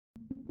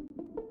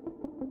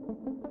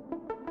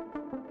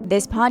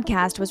This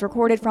podcast was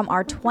recorded from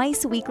our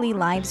twice-weekly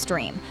live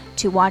stream.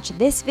 To watch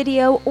this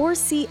video or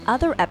see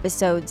other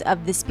episodes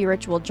of The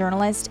Spiritual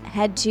Journalist,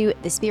 head to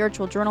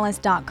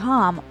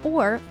thespiritualjournalist.com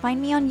or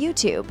find me on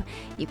YouTube.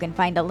 You can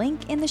find a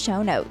link in the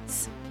show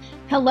notes.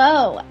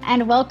 Hello,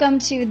 and welcome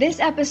to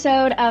this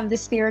episode of The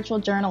Spiritual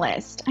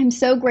Journalist. I'm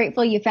so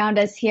grateful you found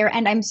us here,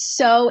 and I'm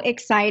so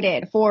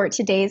excited for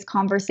today's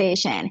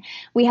conversation.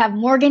 We have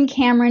Morgan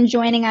Cameron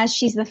joining us.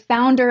 She's the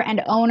founder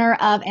and owner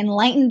of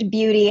Enlightened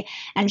Beauty,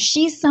 and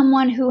she's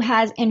someone who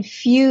has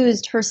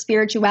infused her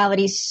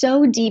spirituality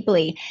so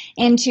deeply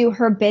into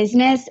her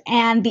business,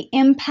 and the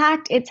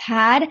impact it's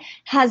had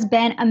has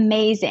been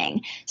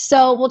amazing.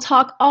 So we'll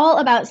talk all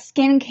about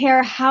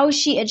skincare, how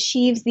she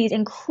achieves these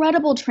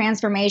incredible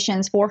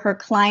transformations for her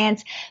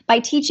clients by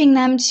teaching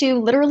them to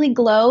literally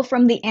glow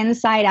from the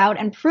inside out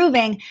and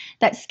proving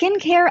that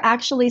skincare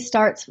actually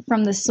starts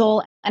from the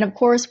soul. And of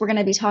course, we're going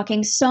to be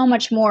talking so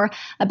much more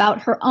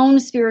about her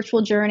own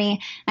spiritual journey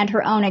and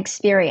her own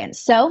experience.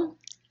 So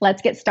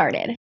let's get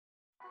started.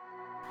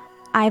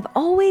 I've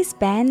always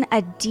been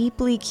a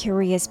deeply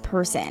curious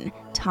person,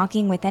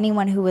 talking with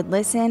anyone who would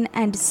listen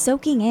and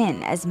soaking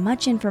in as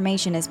much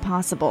information as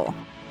possible.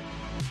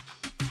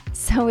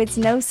 So it's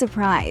no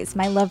surprise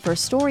my love for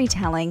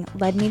storytelling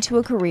led me to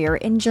a career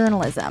in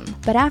journalism.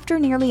 But after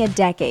nearly a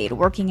decade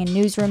working in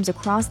newsrooms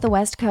across the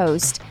West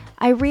Coast,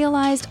 I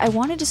realized I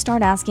wanted to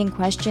start asking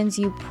questions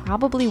you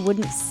probably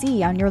wouldn't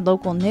see on your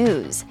local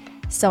news.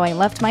 So I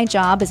left my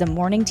job as a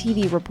morning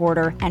TV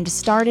reporter and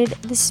started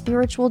The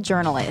Spiritual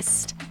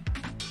Journalist.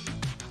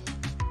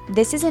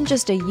 This isn't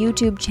just a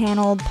YouTube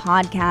channel,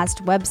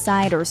 podcast,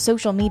 website, or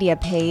social media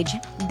page.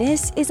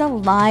 This is a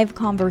live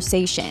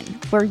conversation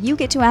where you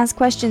get to ask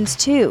questions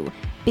too,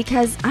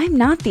 because I'm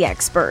not the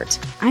expert.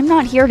 I'm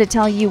not here to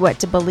tell you what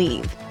to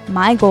believe.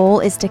 My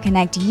goal is to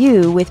connect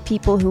you with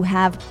people who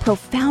have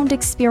profound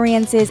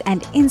experiences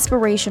and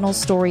inspirational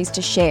stories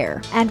to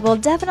share. And we'll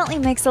definitely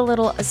mix a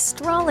little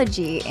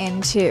astrology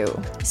in too.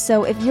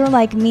 So if you're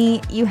like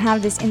me, you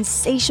have this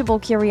insatiable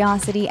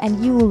curiosity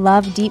and you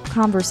love deep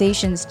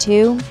conversations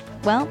too,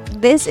 well,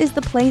 this is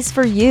the place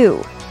for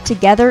you.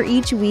 Together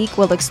each week,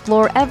 we'll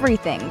explore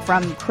everything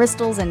from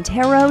crystals and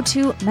tarot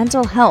to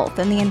mental health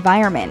and the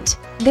environment.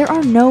 There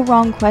are no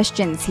wrong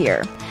questions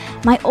here.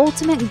 My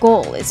ultimate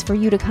goal is for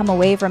you to come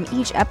away from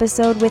each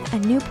episode with a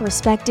new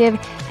perspective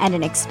and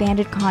an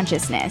expanded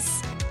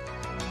consciousness.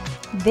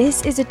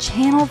 This is a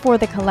channel for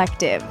the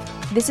collective.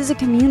 This is a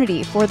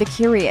community for the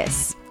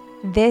curious.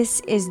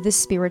 This is The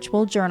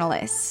Spiritual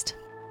Journalist.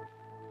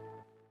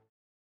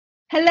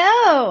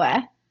 Hello!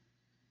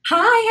 Hi,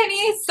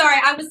 honey.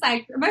 Sorry, I was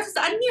like, am I supposed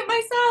to unmute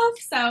myself?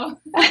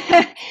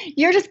 So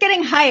You're just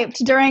getting hyped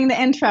during the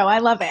intro. I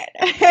love it.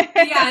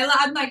 Yeah,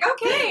 I'm like,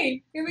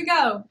 okay, here we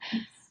go.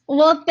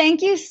 Well,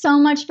 thank you so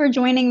much for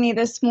joining me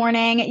this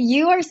morning.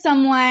 You are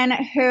someone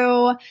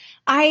who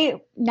I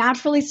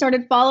naturally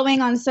started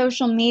following on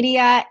social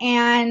media,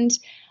 and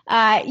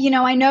I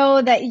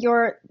know that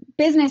your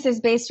business is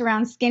based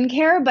around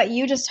skincare, but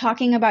you just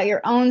talking about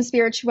your own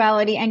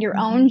spirituality and your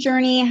own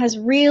journey has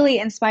really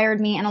inspired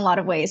me in a lot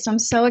of ways. So I'm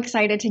so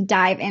excited to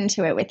dive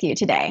into it with you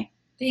today.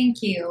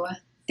 Thank you.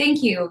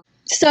 Thank you.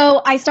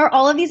 So I start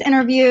all of these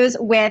interviews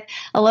with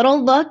a little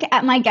look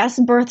at my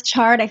guest birth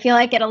chart. I feel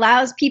like it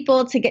allows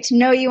people to get to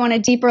know you on a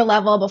deeper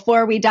level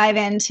before we dive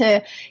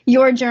into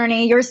your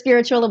journey, your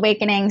spiritual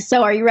awakening.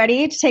 So are you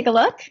ready to take a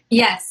look?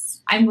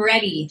 Yes, I'm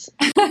ready.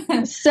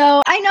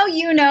 So I know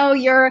you know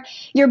your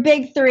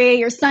big three,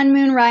 your sun,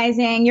 moon,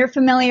 rising. You're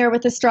familiar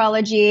with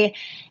astrology,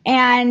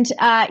 and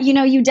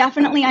you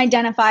definitely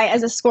identify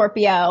as a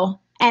Scorpio,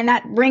 and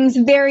that rings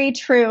very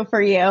true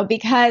for you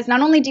because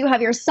not only do you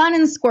have your sun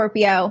in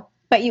Scorpio,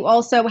 but you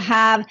also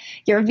have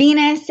your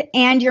Venus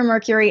and your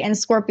Mercury in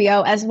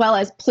Scorpio, as well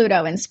as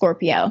Pluto in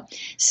Scorpio.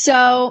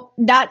 So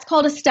that's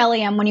called a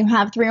stellium when you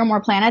have 3 or more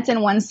planets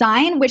in one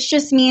sign, which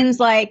just means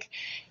like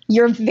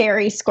you're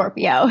very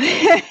Scorpio.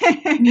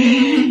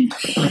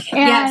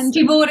 Yes,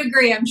 people would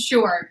agree, I'm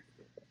sure.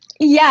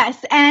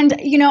 Yes. And,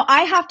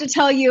 I have to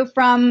tell you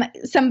from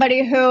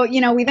somebody who,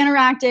 we've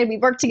interacted,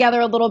 we've worked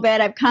together a little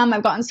bit. I've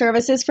gotten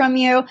services from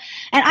you,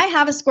 and I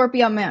have a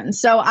Scorpio moon.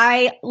 So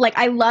I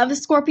love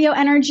Scorpio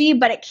energy,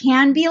 but it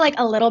can be like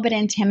a little bit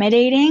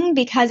intimidating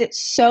because it's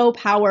so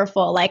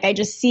powerful. Like I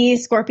just see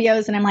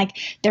Scorpios and I'm like,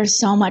 there's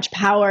so much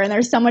power and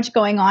there's so much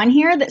going on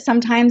here that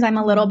sometimes I'm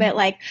a little bit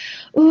like,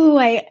 ooh,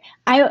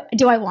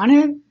 do I want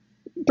to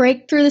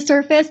break through the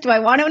surface? Do I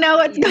want to know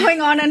what's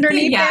going on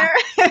underneath there?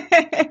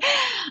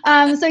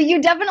 So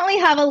you definitely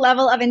have a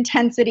level of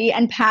intensity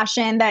and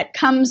passion that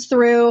comes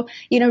through,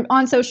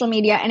 on social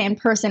media and in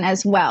person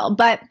as well.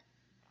 But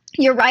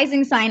Your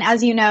rising sign,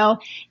 as you know,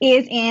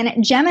 is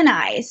in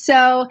Gemini.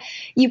 So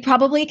you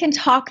probably can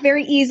talk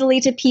very easily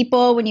to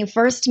people when you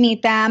first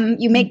meet them.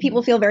 You make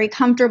people feel very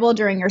comfortable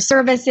during your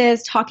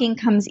services. Talking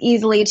comes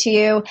easily to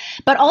you.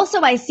 But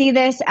also I see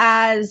this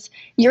as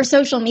your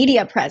social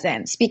media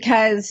presence,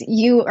 because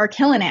you are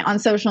killing it on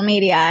social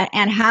media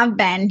and have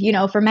been,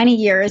 for many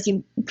years.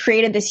 You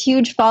created this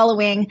huge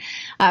following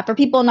for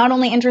people not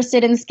only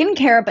interested in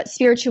skincare, but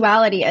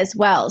spirituality as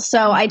well.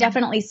 So I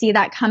definitely see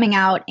that coming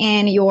out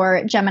in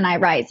your Gemini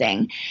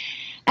rising.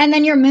 And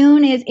then your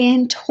moon is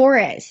in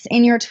Taurus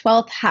in your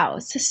 12th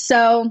house.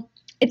 So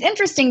it's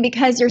interesting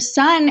because your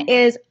sun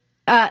is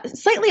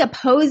slightly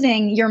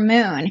opposing your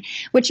moon,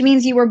 which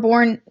means you were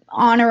born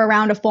on or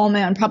around a full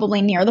moon,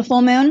 probably near the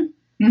full moon.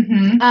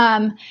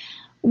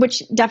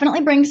 Which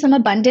definitely brings some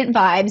abundant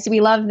vibes.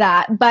 We love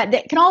that. But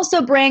it can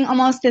also bring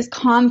almost this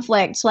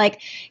conflict, like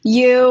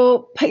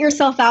you put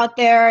yourself out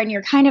there and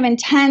you're kind of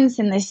intense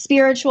in this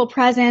spiritual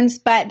presence,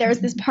 but there's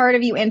this part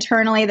of you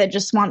internally that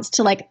just wants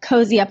to like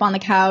cozy up on the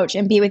couch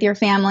and be with your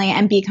family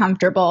and be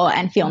comfortable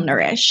and feel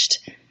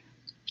nourished.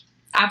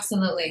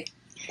 Absolutely.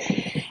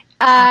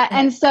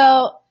 And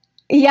so,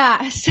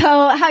 yeah, so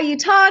how you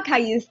talk, how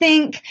you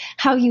think,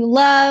 how you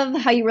love,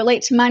 how you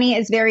relate to money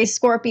is very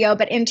Scorpio,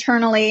 but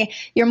internally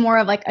you're more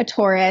of like a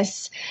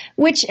Taurus,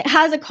 which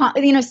has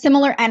a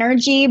similar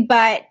energy,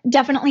 but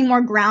definitely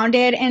more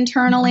grounded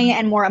internally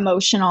and more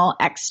emotional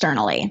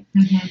externally.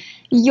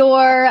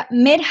 Your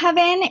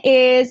midheaven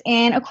is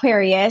in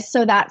Aquarius,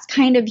 so that's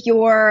kind of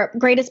your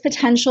greatest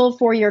potential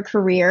for your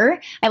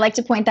career. I like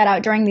to point that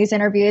out during these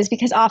interviews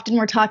because often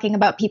we're talking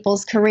about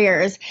people's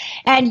careers.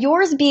 And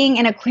yours being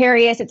in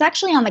Aquarius, it's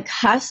actually on the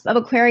cusp of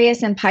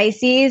Aquarius and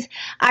Pisces.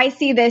 I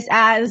see this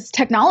as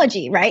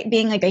technology, right?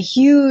 Being like a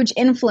huge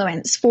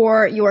influence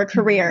for your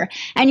career.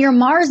 And your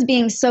Mars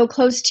being so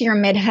close to your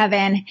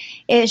midheaven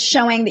is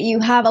showing that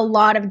you have a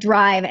lot of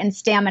drive and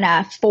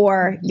stamina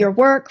for your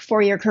work,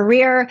 for your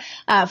career,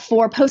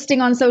 for posting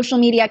on social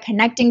media,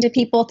 connecting to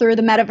people through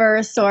the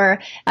metaverse or,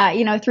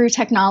 through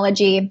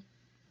technology.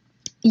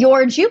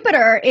 Your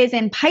Jupiter is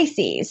in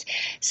Pisces.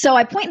 So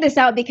I point this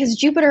out because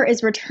Jupiter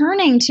is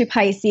returning to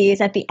Pisces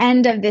at the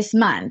end of this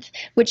month,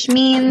 which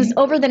means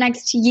over the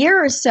next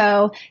year or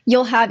so,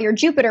 you'll have your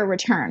Jupiter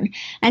return.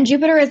 And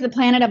Jupiter is the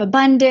planet of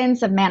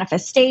abundance, of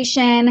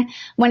manifestation.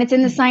 When it's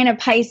in the sign of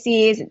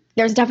Pisces,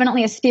 there's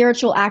definitely a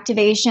spiritual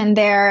activation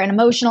there, an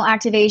emotional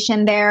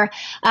activation there.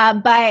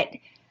 But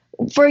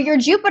for your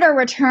Jupiter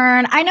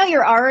return, I know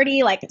you're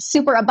already like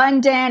super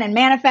abundant and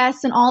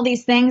manifest and all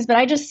these things, but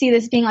I just see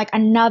this being like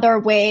another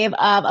wave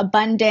of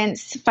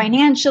abundance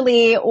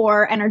financially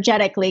or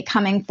energetically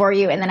coming for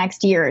you in the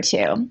next year or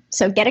two.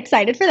 So get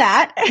excited for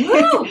that.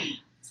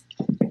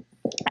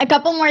 A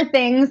couple more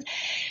things.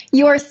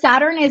 Your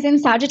Saturn is in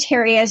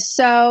Sagittarius,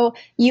 so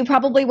you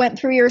probably went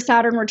through your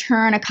Saturn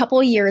return a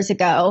couple years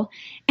ago.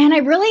 And I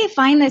really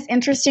find this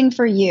interesting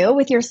for you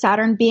with your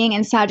Saturn being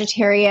in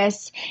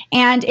Sagittarius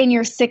and in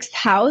your 6th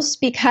house,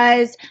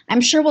 because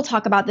I'm sure we'll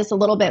talk about this a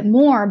little bit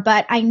more,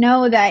 but I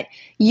know that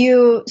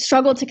you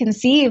struggled to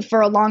conceive for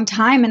a long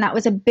time, and that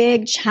was a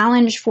big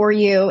challenge for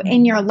you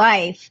in your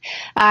life.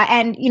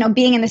 And,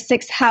 being in the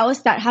 6th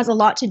house, that has a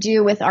lot to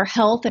do with our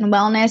health and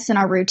wellness and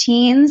our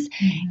routines.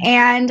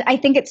 And I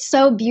think it's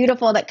so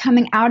beautiful that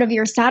coming out of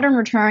your Saturn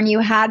return, you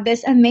had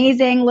this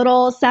amazing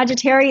little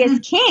Sagittarius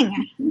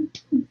king.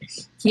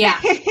 Yeah.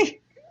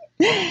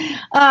 And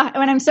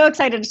I'm so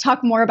excited to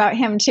talk more about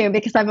him too,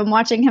 because I've been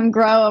watching him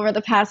grow over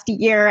the past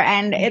year,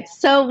 and it's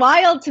so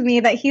wild to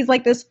me that he's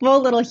like this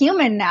full little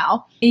human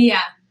now.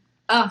 Yeah.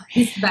 Oh,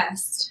 he's the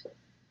best.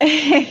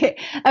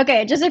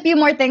 Okay, just a few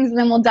more things and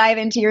then we'll dive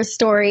into your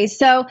story.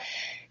 So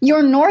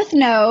your North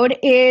Node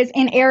is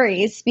in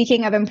Aries,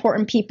 speaking of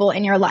important people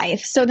in your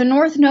life. So the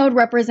North Node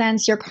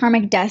represents your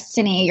karmic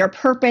destiny, your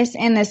purpose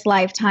in this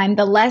lifetime,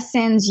 the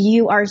lessons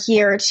you are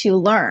here to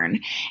learn.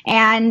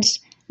 And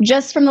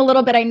just from the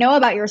little bit I know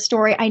about your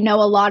story, I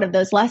know a lot of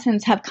those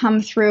lessons have come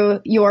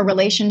through your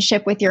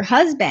relationship with your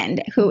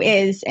husband, who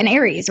is an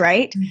Aries,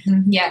 right?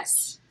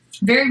 Yes,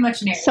 very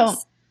much an Aries. So,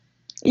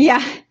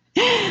 yeah.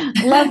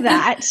 Love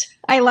that.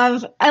 I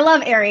love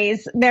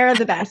Aries. They're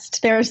the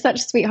best. They're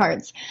such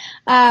sweethearts.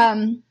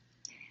 And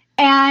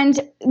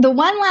the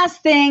one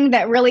last thing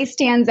that really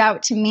stands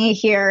out to me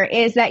here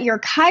is that your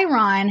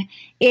Chiron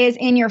is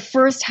in your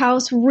 1st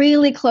house,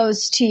 really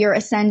close to your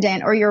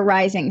ascendant or your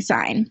rising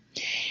sign.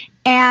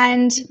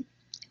 And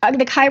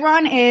the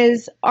Chiron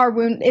is our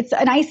wound. It's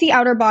an icy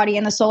outer body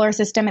in the solar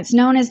system. It's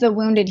known as the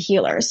wounded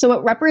healer. So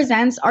it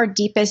represents our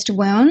deepest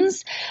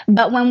wounds.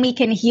 But when we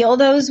can heal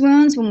those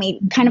wounds, when we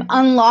kind of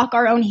unlock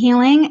our own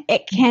healing,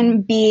 it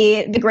can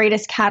be the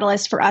greatest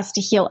catalyst for us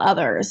to heal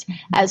others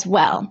as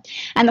well.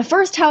 And the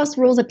 1st house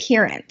rules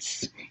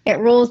appearance. It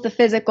rules the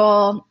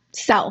physical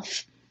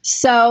self.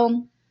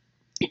 So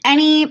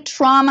any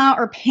trauma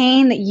or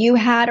pain that you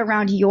had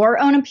around your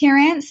own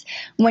appearance,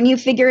 when you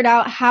figured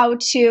out how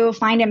to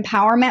find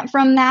empowerment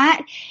from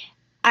that,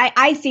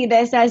 I see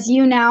this as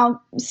you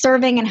now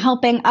serving and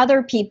helping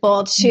other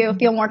people to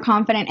feel more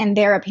confident in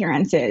their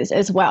appearances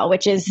as well,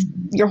 which is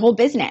your whole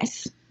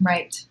business.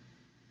 Right.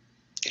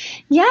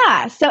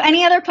 Yeah. So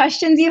any other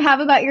questions you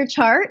have about your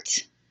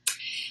chart?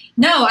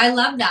 No, I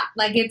love that.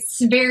 Like,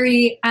 it's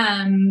very,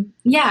 I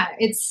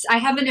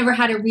haven't ever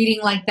had a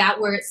reading like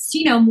that where it's,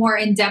 more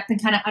in depth and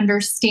kind of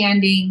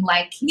understanding,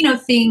 like,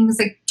 things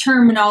like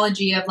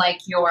terminology of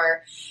like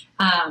your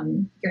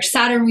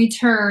Saturn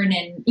return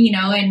and,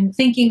 and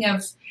thinking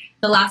of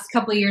the last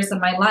couple of years of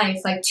my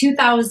life, like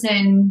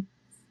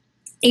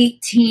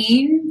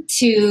 2018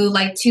 to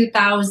like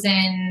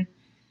 2000,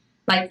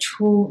 like,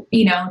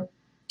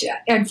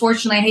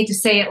 unfortunately, I hate to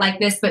say it like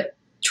this, but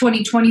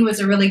 2020 was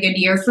a really good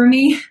year for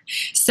me.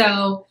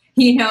 So,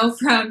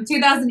 from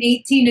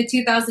 2018 to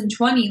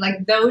 2020,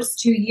 like those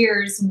 2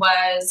 years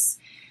was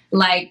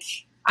like,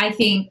 I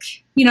think,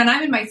 and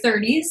I'm in my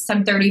 30s,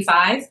 I'm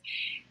 35.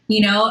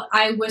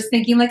 I was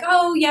thinking like,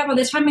 oh yeah, by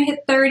the time I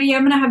hit 30,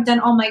 I'm going to have done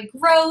all my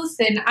growth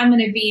and I'm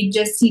going to be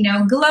just,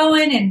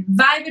 glowing and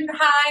vibing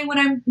high when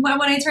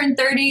I turn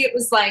 30. It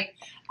was like,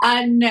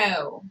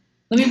 no.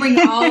 Let me bring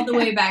it all the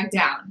way back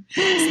down.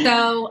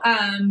 So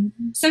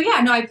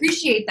yeah, no, I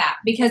appreciate that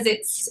because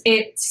it's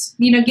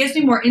gives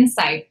me more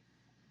insight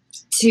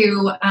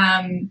to,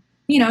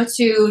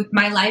 to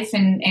my life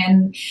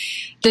and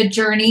the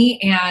journey.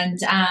 And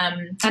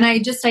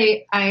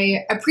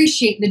I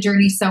appreciate the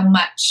journey so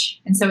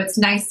much. And so it's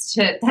nice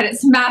that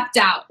it's mapped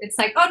out. It's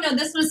like, oh no,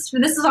 this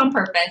is on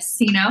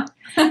purpose,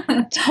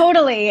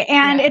 Totally.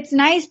 And it's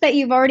nice that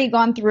you've already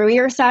gone through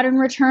your Saturn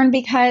return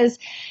because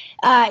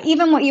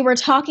even what you were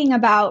talking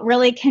about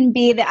really can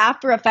be the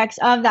after effects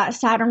of that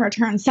Saturn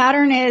return.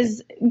 Saturn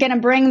is going to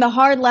bring the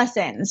hard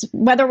lessons,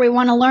 whether we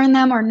want to learn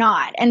them or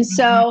not. And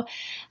so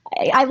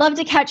I love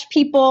to catch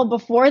people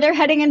before they're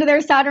heading into their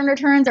Saturn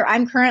returns, or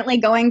I'm currently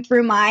going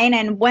through mine.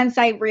 And once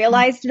I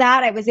realized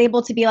that, I was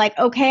able to be like,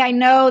 okay, I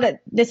know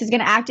that this is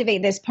going to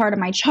activate this part of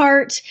my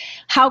chart.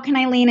 How can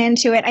I lean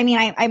into it? I mean,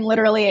 I'm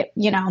literally,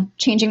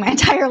 changing my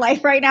entire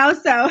life right now.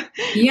 So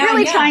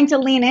really trying to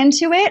lean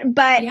into it.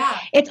 But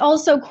it's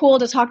also cool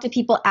to talk to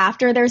people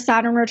after their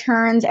Saturn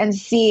returns and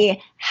see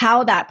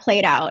how that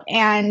played out.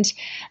 And,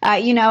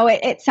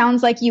 it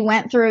sounds like you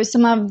went through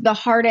some of the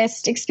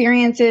hardest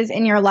experiences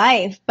in your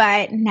life,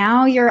 but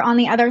now you're on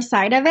the other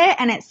side of it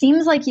and it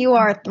seems like you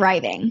are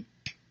thriving.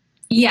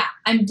 Yeah,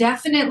 I'm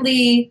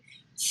definitely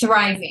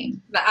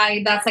thriving.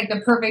 That's like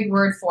the perfect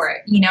word for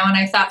it, and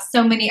I thought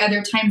so many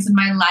other times in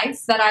my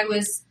life that I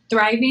was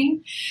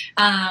thriving.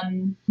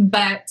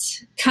 But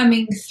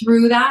coming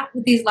through that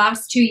with these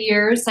last 2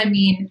 years, I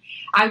mean,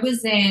 I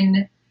was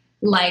in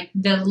like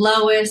the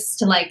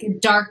lowest, like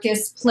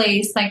darkest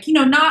place, like,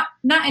 not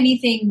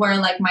anything where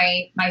like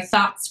my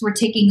thoughts were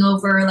taking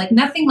over, like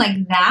nothing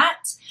like that,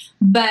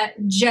 but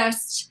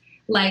just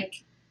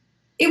like,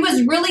 it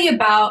was really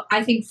about,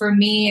 I think for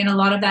me and a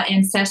lot of that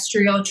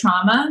ancestral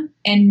trauma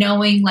and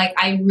knowing like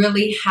I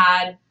really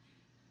had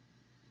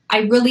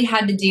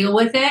to deal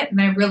with it and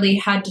I really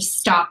had to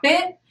stop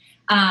it.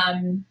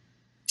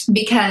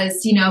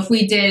 Because, if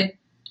we did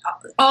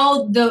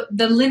all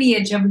the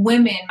lineage of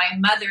women, my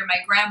mother, my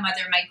grandmother,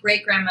 my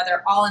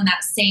great-grandmother, all in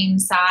that same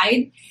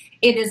side,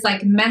 it is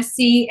like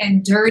messy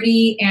and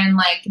dirty and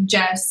like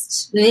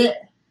just ugh.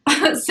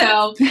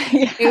 So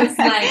it was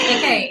like,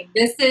 okay,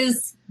 this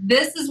is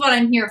what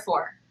I'm here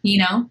for,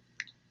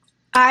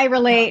 I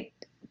relate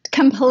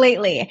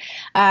completely.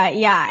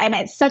 And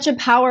it's such a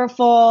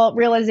powerful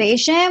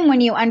realization when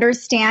you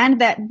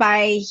understand that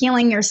by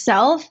healing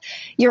yourself,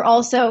 you're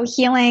also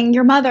healing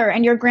your mother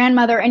and your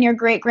grandmother and your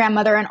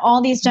great-grandmother and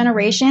all these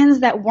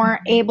generations that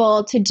weren't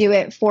able to do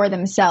it for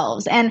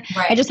themselves. And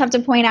I just have to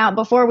point out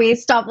before we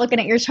stop looking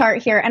at your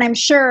chart here, and I'm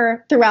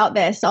sure throughout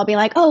this, I'll be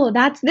like, oh,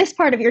 that's this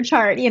part of your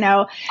chart,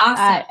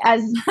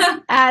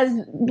 awesome. as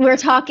we're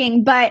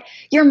talking, but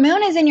your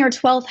moon is in your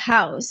 12th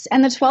house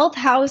and the 12th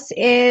house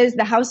is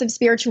the house of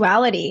spirituality.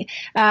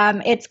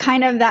 It's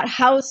kind of that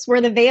house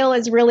where the veil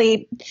is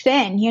really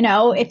thin.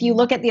 If you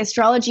look at the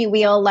astrology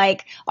wheel,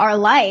 like our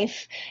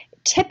life,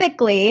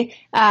 typically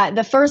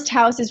the first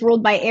house is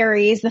ruled by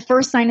Aries, the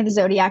first sign of the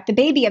zodiac, the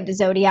baby of the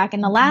zodiac,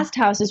 and the last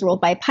house is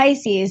ruled by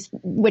Pisces,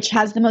 which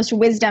has the most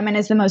wisdom and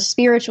is the most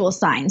spiritual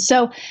sign.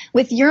 So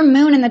with your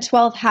moon in the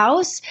 12th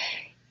house,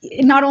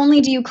 not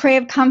only do you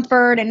crave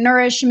comfort and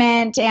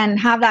nourishment and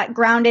have that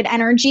grounded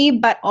energy,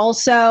 but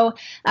also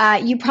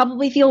you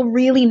probably feel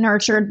really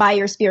nurtured by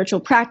your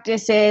spiritual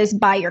practices,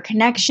 by your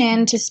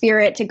connection to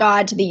spirit, to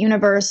God, to the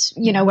universe,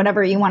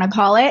 whatever you want to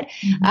call it.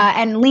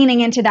 And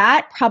leaning into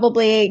that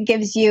probably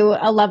gives you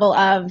a level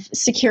of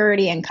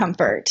security and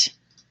comfort.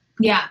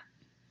 Yeah.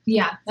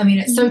 Yeah. I mean,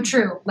 it's so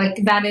true.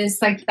 That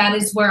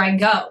is where I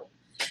go.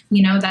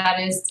 That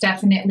is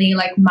definitely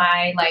like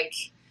my,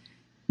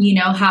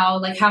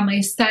 how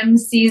my son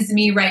sees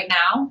me right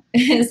now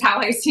is how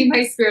I see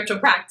my spiritual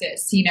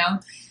practice,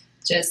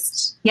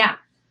 just, yeah.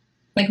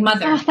 like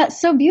mother. Oh, that's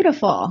so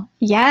beautiful.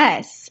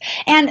 Yes.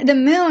 And the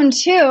moon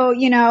too,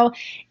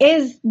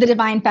 is the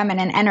divine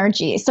feminine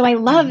energy. So I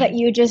love that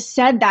you just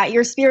said that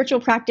your spiritual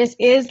practice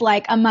is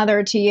like a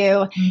mother to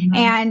you,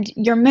 and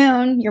your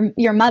moon,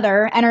 your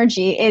mother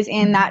energy is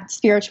in that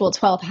spiritual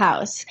 12th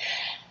house.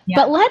 Yeah.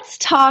 But let's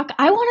talk.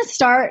 I want to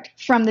start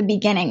from the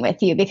beginning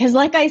with you because,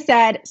 like I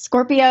said,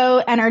 Scorpio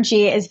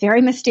energy is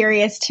very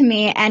mysterious to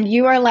me. And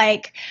you are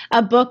like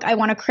a book I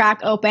want to crack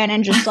open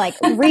and just like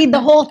read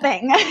the whole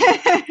thing.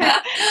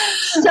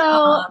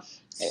 So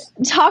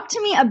talk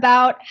to me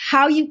about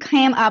how you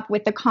came up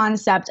with the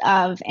concept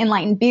of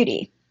Enlightened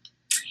Beauty.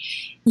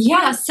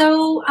 Yeah.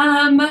 So,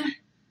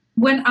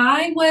 when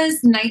I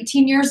was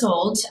 19 years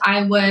old,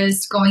 I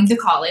was going to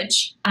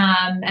college,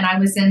 and I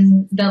was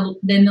in the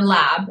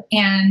lab,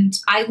 and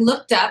I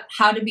looked up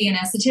how to be an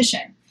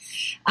esthetician.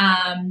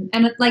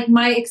 And like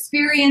my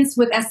experience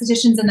with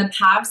estheticians in the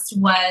past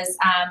was,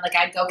 like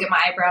I'd go get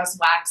my eyebrows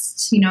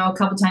waxed, a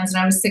couple times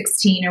when I was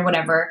 16 or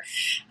whatever.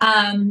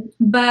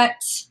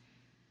 But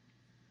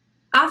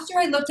after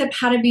I looked up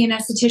how to be an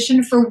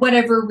esthetician, for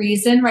whatever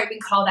reason, right, we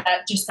call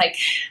that just like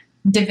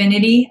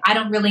divinity. I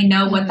don't really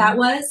know what that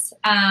was.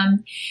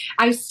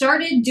 I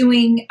started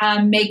doing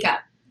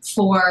makeup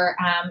for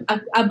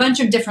a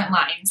bunch of different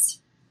lines.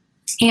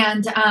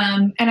 And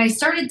I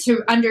started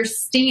to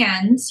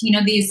understand,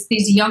 these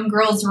young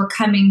girls were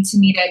coming to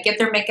me to get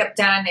their makeup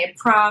done. They had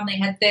prom, they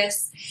had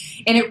this,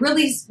 and it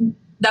really,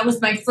 that was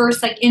my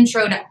first like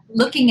intro to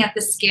looking at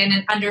the skin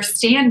and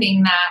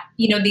understanding that,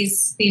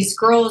 these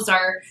girls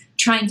are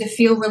trying to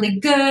feel really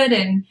good,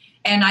 and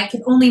I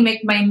could only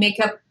make my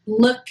makeup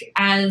look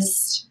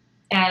as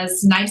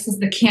nice as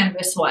the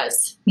canvas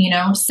was,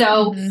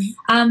 So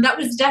that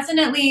was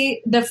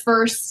definitely the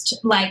first,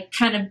 like,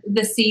 kind of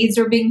the seeds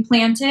were being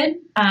planted.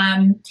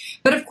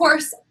 But of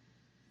course,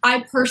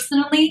 I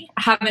personally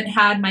haven't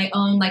had my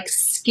own like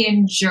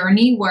skin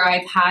journey where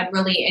I've had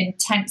really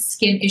intense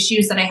skin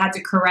issues that I had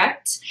to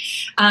correct.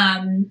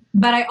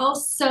 But I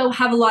also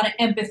have a lot of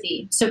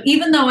empathy. So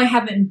even though I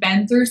haven't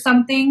been through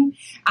something,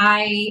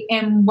 I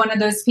am one of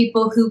those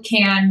people who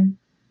can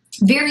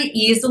very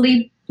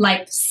easily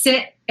like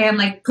sit and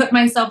like put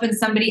myself in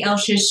somebody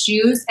else's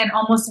shoes and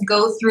almost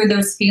go through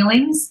those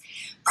feelings.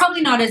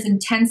 Probably not as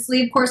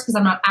intensely, of course, because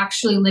I'm not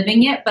actually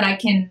living it, but I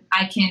can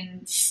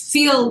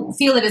feel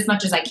it as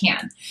much as I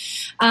can.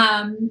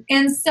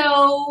 And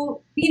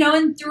so,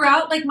 and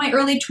throughout like my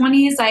early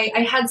 20s,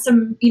 I had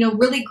some,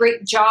 really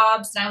great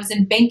jobs, and I was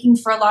in banking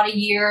for a lot of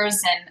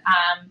years.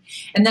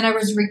 And then I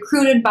was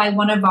recruited by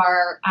one of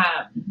our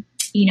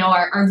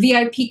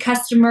VIP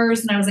customers.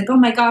 And I was like, oh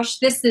my gosh,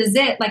 this is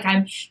it. Like,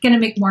 I'm going to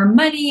make more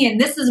money.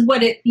 And this is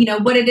what it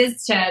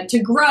is to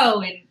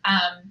grow.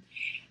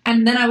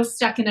 And then I was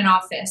stuck in an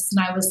office, and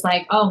I was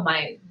like, oh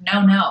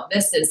no,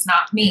 this is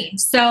not me.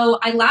 So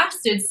I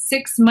lasted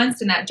 6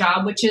 months in that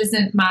job, which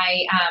isn't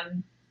my,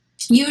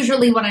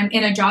 usually when I'm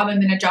in a job,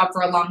 I'm in a job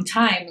for a long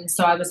time. And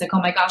so I was like,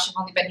 oh my gosh, I've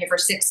only been here for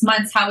 6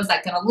 months. How is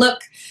that going to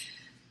look?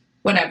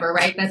 Whatever,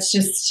 right? That's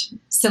just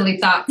silly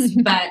thoughts.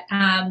 But,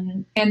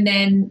 and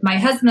then my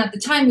husband at the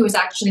time, who was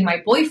actually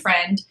my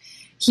boyfriend,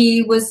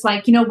 he was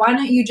like, why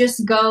don't you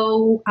just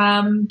go,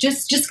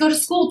 just go to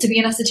school to be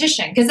an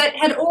esthetician? Because I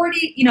had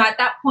already, at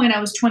that point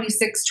I was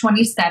 26,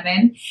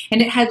 27,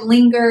 and it had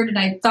lingered, and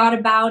I thought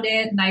about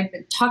it, and I've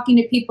been talking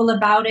to people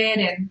about it.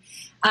 And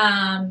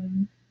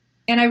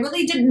I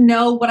really didn't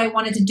know what I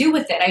wanted to do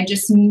with it. I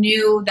just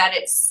knew that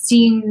it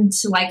seemed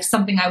like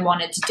something I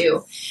wanted to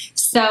do.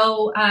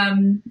 So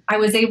I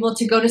was able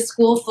to go to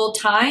school full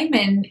time,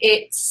 and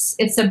it's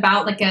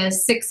about like a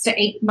 6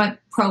 to 8 month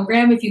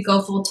program if you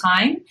go full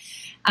time.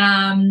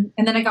 And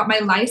then I got my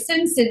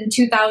license in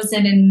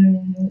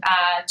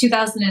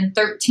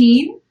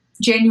 2013,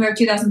 January of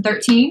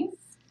 2013.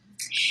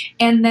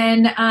 And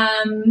then,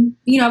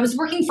 I was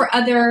working for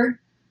other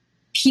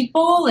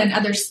people and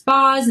other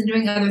spas and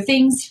doing other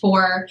things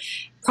for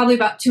probably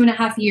about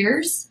 2.5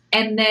 years.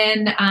 And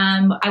then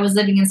I was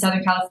living in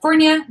Southern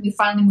California. We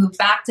finally moved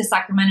back to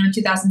Sacramento in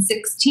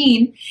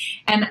 2016.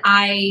 And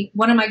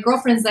one of my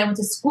girlfriends that I went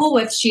to school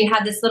with, she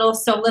had this little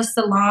solo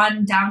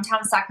salon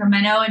downtown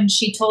Sacramento. And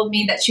she told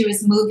me that she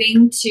was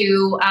moving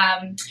to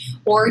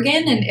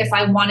Oregon, and if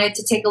I wanted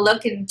to take a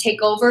look and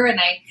take over. And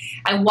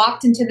I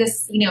walked into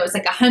this, it was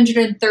like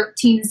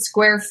 113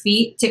 square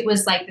feet. It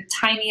was like the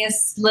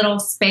tiniest little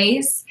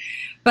space.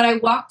 But I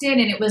walked in,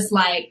 and it was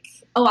like,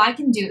 oh, I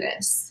can do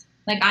this.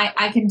 Like,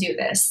 I can do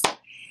this.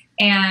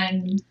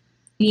 And,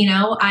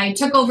 I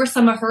took over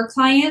some of her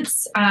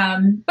clients.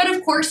 But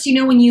of course,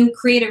 when you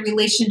create a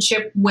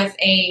relationship with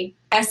a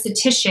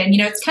esthetician,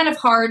 it's kind of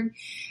hard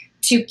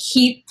to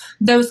keep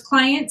those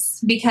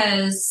clients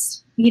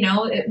because,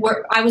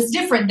 I was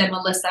different than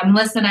Melissa.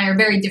 Melissa and I are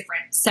very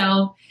different.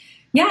 So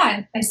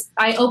yeah,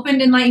 I opened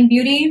Enlightened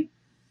Beauty,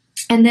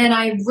 and then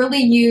I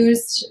really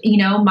used,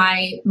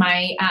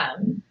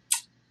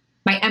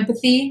 my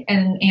empathy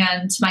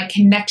and my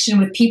connection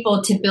with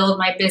people to build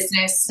my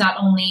business, not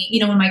only,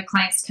 when my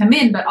clients come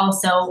in, but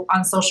also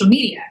on social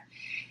media.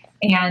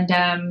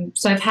 And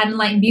so I've had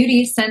Enlightened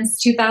Beauty since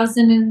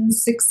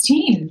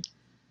 2016.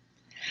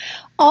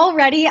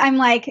 Already, I'm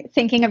like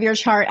thinking of your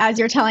chart as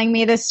you're telling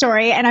me this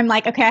story. And I'm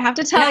like, okay, I have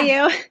to tell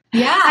you.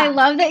 Yeah. I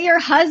love that your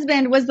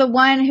husband was the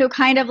one who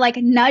kind of like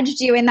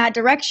nudged you in that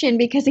direction,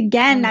 because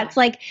again, that's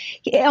like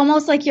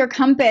almost like your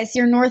compass,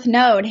 your north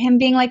node, him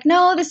being like,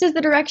 no, this is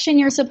the direction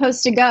you're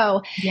supposed to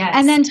go. Yes.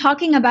 And then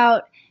talking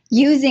about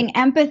using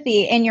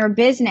empathy in your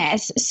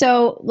business.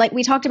 So like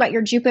we talked about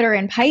your Jupiter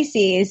in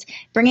Pisces,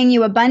 bringing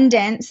you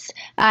abundance.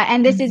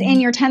 And this is in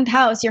your 10th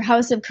house, your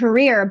house of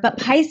career. But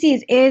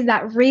Pisces is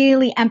that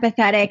really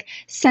empathetic,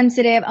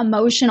 sensitive,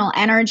 emotional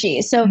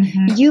energy. So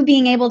you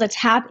being able to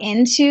tap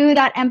into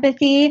that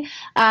empathy,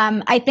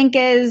 I think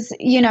is,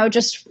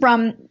 just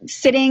from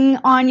sitting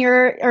on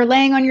or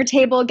laying on your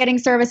table, getting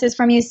services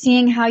from you,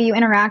 seeing how you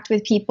interact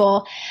with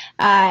people,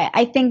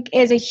 I think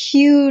is a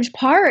huge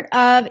part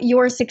of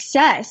your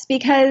success.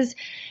 Because,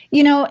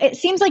 it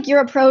seems like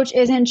your approach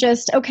isn't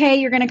just, okay,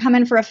 you're going to come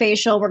in for a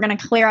facial, we're going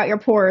to clear out your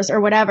pores or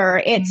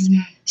whatever. It's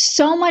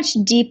so much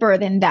deeper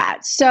than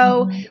that.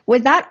 So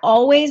was that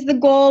always the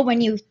goal when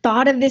you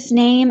thought of this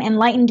name,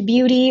 Enlightened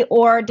Beauty,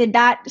 or did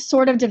that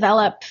sort of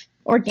develop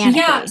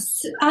organically?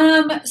 Yes.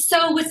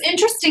 So what's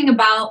interesting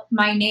about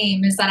my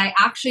name is that I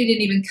actually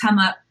didn't even come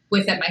up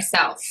with it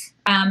myself.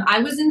 I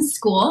was in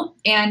school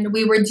and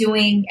we were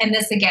doing, and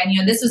this again,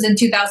 this was in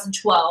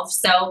 2012.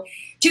 So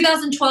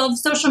 2012,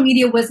 social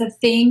media was a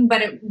thing,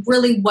 but it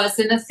really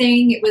wasn't a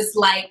thing. It was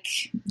like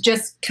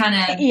just kind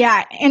of...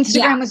 Yeah,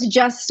 Instagram was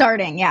just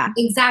starting, yeah.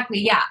 Exactly,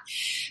 yeah.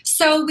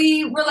 So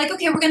we were like,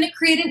 okay, we're going to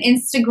create an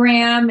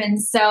Instagram. And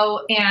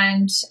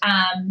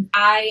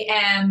I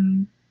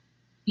am,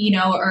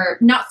 or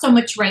not so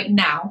much right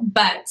now,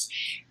 but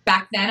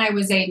back then I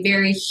was a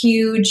very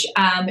huge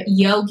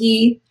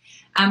yogi.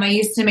 I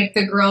used to make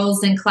the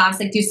girls in class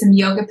do some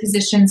yoga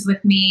positions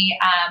with me.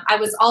 I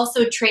was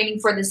also training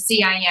for the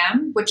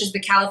CIM, which is the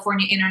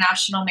California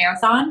International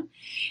Marathon.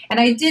 And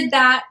I did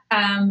that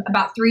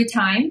about 3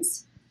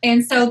 times.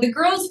 And so the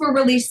girls were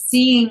really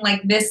seeing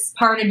this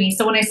part of me.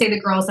 So when I say the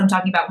girls, I'm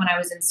talking about when I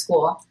was in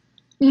school.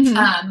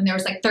 And there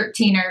was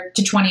 13 or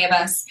to 20 of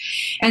us.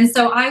 And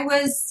so I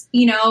was,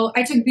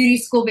 I took beauty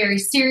school very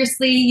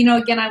seriously.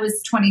 Again, I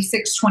was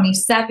 26,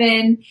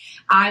 27.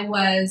 I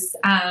was...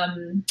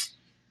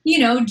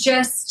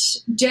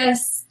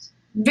 just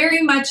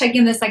very much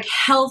in this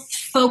health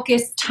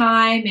focused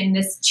time and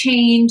this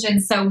change.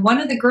 And so one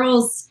of the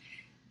girls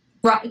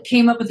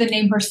came up with the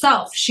name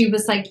herself. She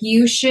was like,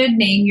 you should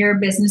name your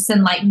business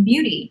Enlightened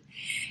Beauty.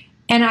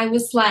 And I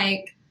was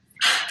like,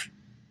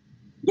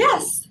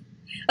 yes.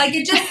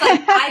 It just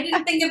I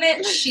didn't think of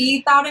it.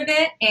 She thought of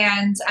it.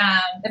 And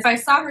if I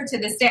saw her to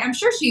this day, I'm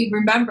sure she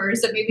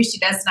remembers it. Maybe she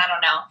doesn't. I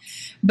don't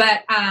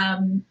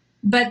know.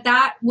 But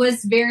that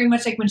was very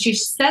much when she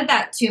said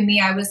that to me,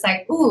 I was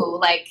like,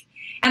 ooh,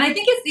 and I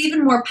think it's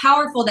even more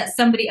powerful that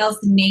somebody else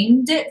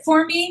named it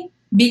for me,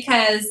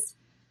 because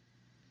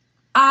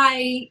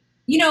we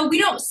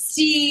don't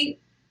see,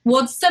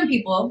 some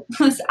people,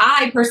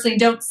 I personally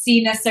don't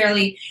see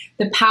necessarily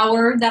the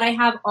power that I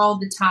have all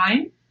the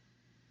time.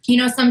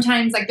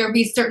 Sometimes there'll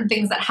be certain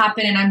things that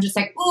happen and I'm just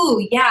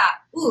ooh, yeah,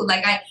 ooh,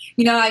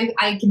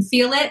 I can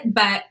feel it,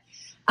 but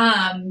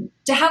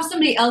to have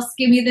somebody else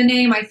give me the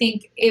name, I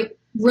think it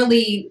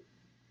really,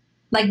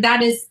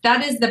 that is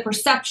the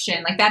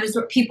perception. That is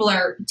what people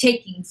are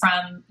taking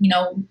from,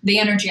 the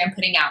energy I'm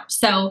putting out.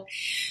 So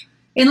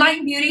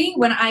Enlightened Beauty,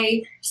 when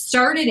I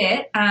started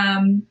it,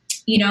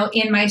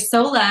 in my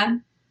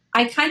sola,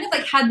 I kind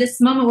of had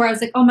this moment where I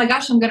was like, oh my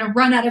gosh, I'm going to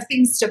run out of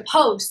things to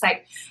post.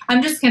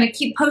 I'm just going to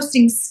keep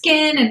posting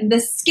skin and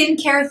this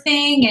skincare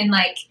thing. And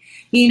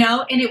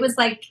and it was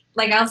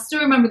I'll still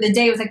remember the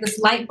day. It was this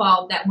light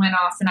bulb that went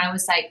off. And I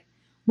was like,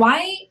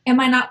 why am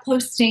I not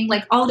posting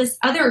all this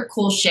other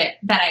cool shit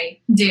that I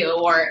do?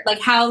 Or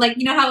how,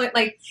 how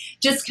it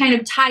just kind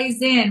of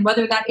ties in,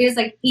 whether that is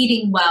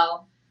eating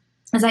well,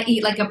 as I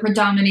eat a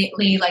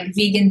predominantly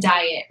vegan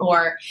diet,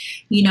 or,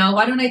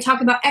 why don't I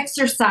talk about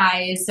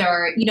exercise,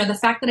 or, the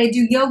fact that I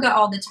do yoga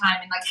all the time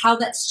and how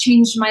that's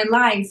changed my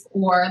life,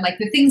 or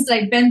the things that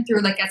I've been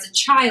through as a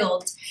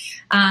child.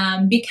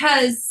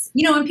 Because,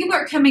 when people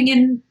are coming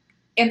in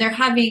and they're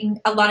having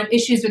a lot of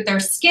issues with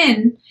their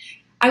skin,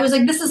 I was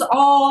like, this is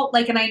all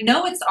and I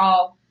know it's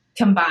all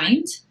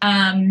combined.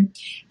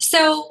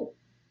 So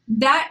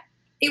that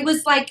it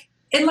was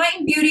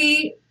Enlightened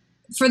Beauty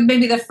for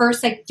maybe the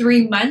first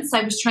 3 months,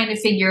 I was trying to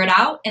figure it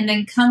out. And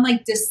then come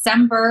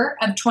December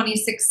of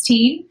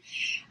 2016,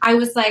 I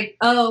was like,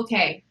 oh,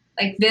 okay.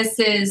 This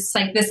is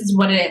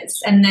what it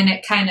is. And then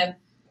it kind of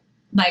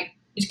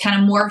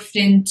morphed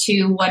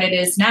into what it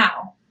is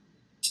now.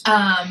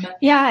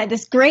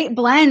 This great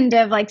blend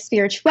of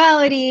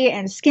spirituality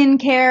and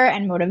skincare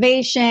and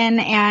motivation.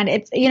 And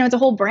it's, it's a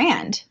whole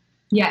brand.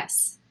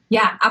 Yes.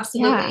 Yeah,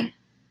 absolutely.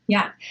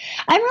 Yeah.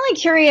 I'm really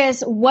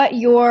curious what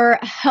your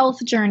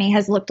health journey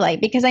has looked like,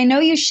 because I know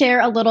you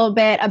share a little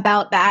bit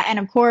about that. And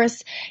of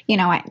course,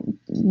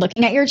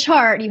 looking at your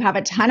chart, you have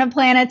a ton of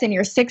planets in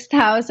your 6th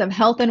house of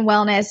health and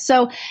wellness.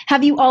 So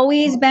have you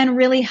always been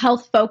really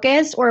health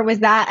focused, or was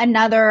that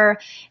another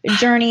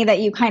journey that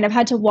you kind of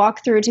had to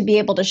walk through to be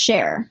able to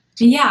share?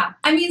 Yeah.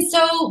 I mean,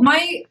 so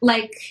my,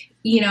 like,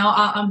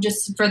 I'm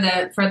just for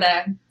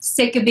the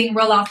sake of being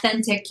real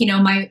authentic,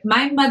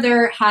 my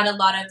mother had a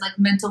lot of like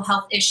mental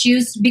health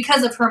issues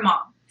because of her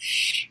mom.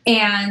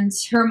 And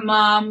her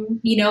mom,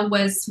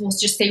 was, we'll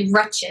just say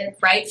wretched,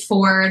 right?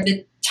 For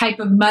the type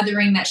of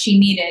mothering that she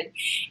needed.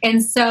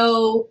 And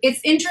so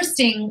it's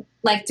interesting,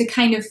 like, to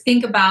kind of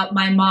think about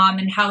my mom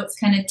and how it's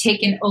kind of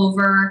taken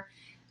over,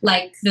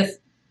 like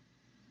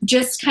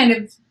just kind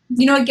of,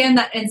 again,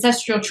 that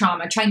ancestral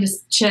trauma, trying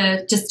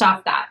to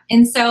stop that.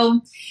 And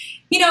so,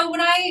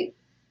 when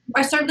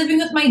I started living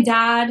with my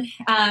dad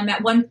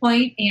at one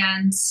point,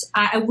 and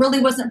I really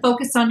wasn't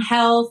focused on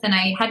health, and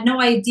I had no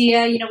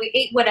idea. We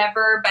ate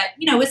whatever, but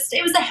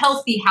it was a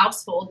healthy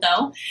household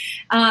though.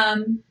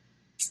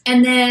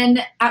 And then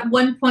at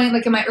one point,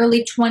 like in my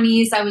early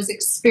 20s, I was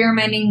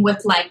experimenting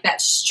with like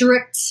that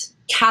strict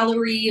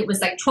calorie. It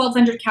was like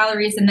 1,200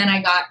 calories, and then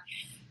I got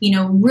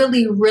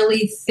really,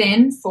 really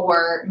thin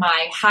for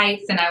my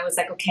height. And I was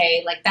like,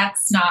 okay, like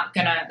that's not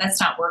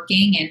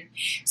working. And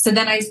so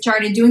then I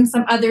started doing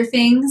some other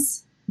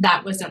things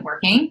that wasn't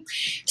working.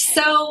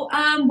 So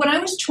when I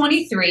was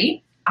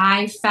 23,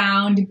 I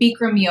found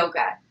Bikram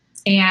yoga,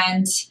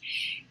 and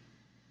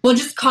we'll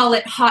just call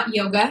it hot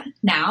yoga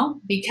now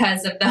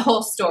because of the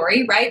whole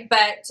story, right?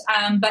 But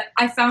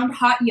I found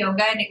hot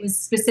yoga, and it was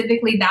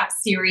specifically that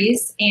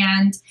series,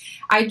 and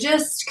I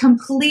just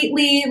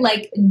completely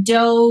like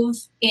dove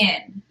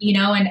in,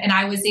 and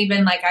I was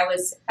even like, I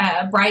was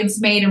a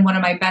bridesmaid in one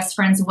of my best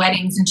friend's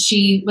weddings, and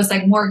she was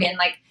like, Morgan,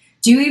 like,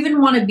 do you even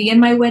want to be in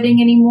my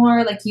wedding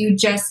anymore? Like, you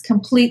just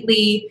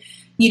completely,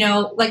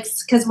 like,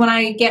 because when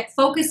I get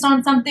focused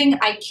on something,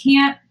 I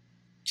can't.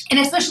 And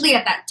especially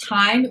at that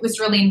time, it was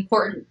really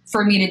important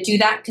for me to do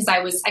that because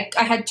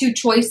I had two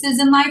choices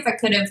in life. I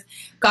could have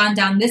gone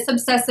down this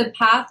obsessive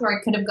path, or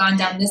I could have gone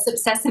down this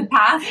obsessive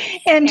path.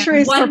 In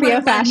true Scorpio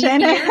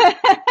fashion.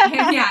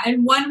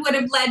 And one would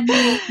have led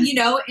me,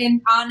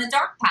 on a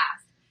dark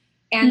path.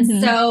 And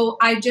so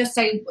I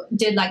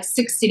did like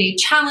 60-day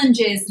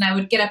challenges, and I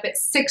would get up at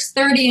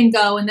 6:30 and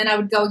go, and then I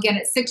would go again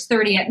at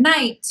 6:30 at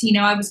night.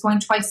 I was going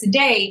twice a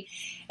day.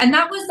 And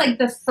that was like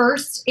the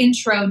first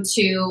intro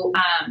to,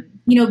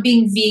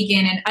 being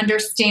vegan and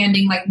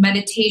understanding like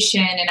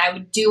meditation. And I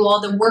would do all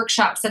the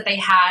workshops that they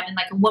had. And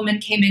like a woman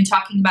came in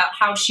talking about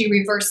how she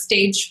reversed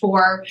stage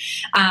 4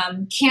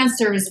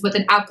 cancers with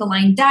an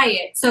alkaline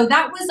diet. So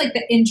that was like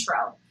the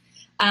intro.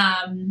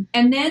 And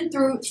then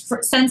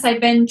since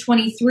I've been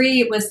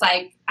 23, it was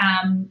like,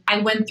 I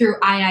went through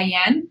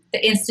IIN,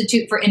 the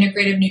Institute for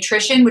Integrative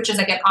Nutrition, which is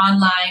like an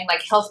online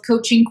like health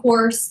coaching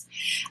course.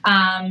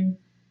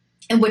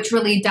 And which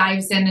really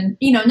dives in and,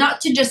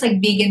 not to just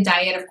like vegan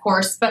diet, of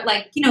course, but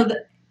like,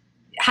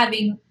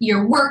 having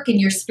your work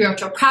and your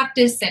spiritual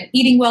practice and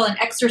eating well and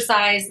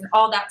exercise and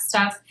all that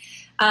stuff.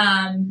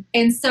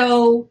 And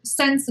so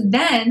since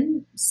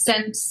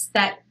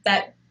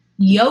that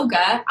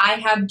yoga, I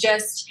have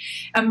just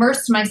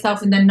immersed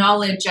myself in the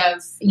knowledge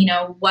of,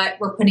 what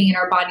we're putting in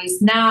our bodies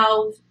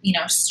now,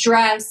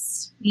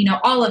 stress,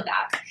 all of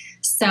that.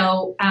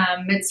 So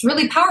it's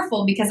really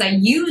powerful because I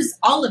use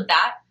all of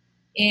that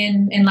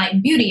in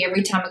Enlightened Beauty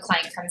every time a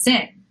client comes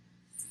in.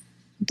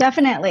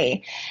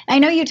 Definitely. I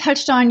know you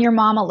touched on your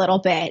mom a little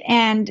bit,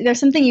 and there's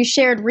something you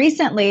shared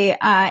recently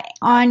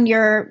on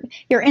your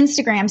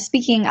Instagram.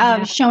 Speaking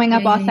of showing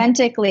up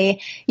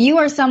authentically, you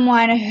are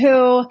someone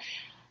who,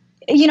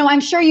 I'm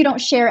sure you don't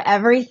share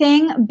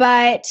everything,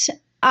 but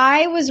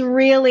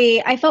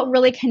I felt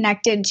really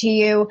connected to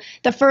you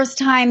the first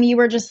time you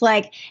were just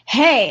like,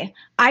 hey,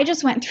 I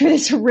just went through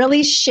this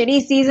really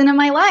shitty season of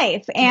my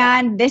life,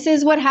 and this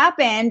is what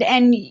happened.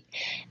 And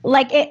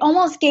like, it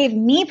almost gave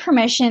me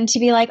permission to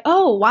be like,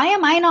 oh, why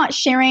am I not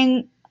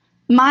sharing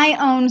my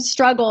own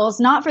struggles?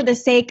 Not for the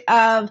sake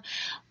of,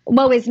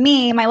 woe is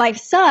me, my life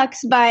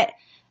sucks, but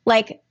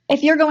like,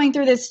 if you're going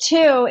through this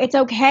too, it's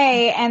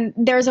okay. And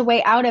there's a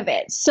way out of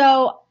it.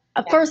 So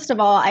first of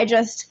all, I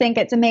just think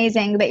it's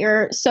amazing that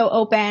you're so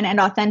open and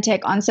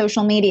authentic on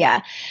social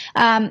media.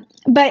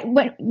 But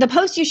the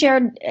post you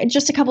shared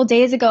just a couple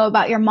days ago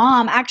about your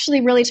mom actually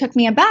really took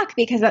me aback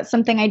because that's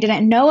something I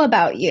didn't know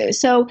about you.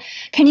 So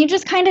can you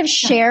just kind of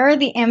share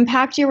the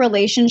impact your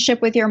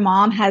relationship with your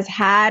mom has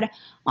had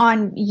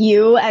on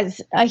you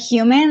as a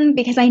human?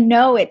 Because I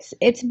know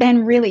it's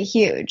been really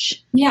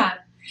huge. Yeah.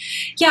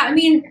 I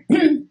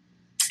mean,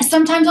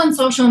 sometimes on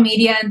social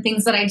media and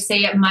things that I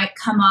say, it might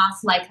come off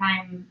like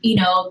I'm,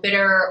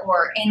 bitter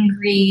or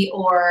angry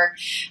or,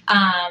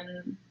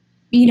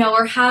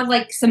 or have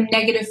like some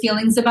negative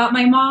feelings about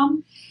my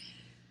mom.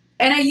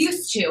 And I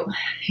used to,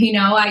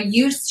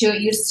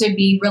 it used to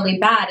be really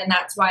bad. And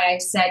that's why I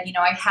said,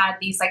 I had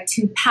these like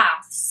two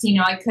paths,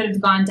 I could have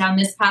gone down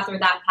this path or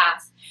that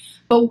path.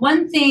 But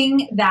one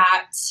thing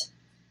that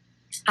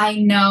I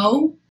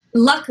know,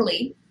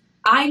 luckily,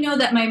 I know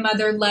that my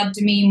mother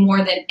loved me more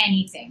than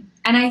anything.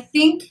 And I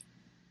think,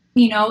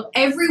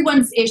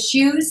 everyone's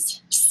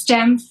issues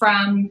stem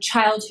from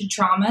childhood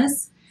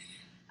traumas.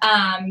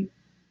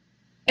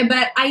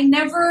 But I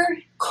never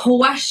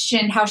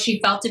questioned how she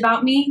felt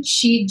about me.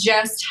 She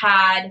just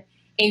had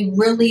a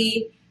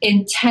really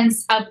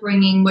intense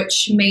upbringing,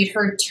 which made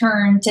her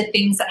turn to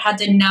things that had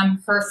to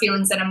numb her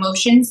feelings and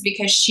emotions,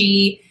 because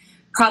she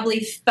probably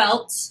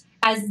felt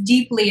as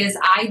deeply as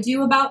I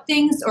do about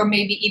things, or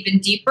maybe even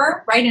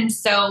deeper, right? And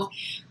so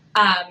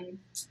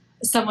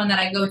someone that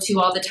I go to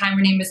all the time,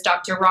 her name is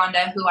Dr.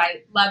 Rhonda, who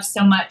I love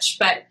so much,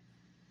 but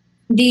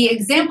the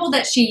example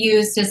that she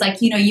used is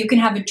like, you can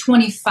have a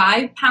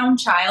 25-pound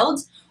child,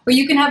 or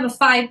you can have a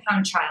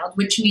 5-pound child,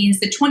 which means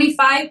the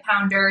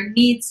 25-pounder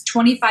needs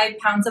 25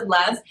 pounds of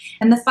love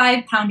and the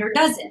 5-pounder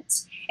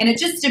doesn't. And it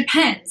just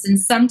depends. And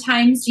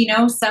sometimes,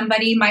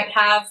 somebody might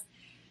have,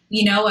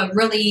 a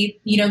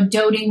really,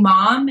 doting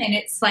mom, and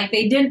it's like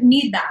they didn't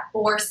need that.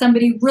 Or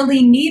somebody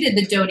really needed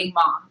the doting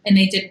mom and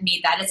they didn't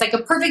need that. It's like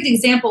a perfect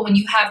example when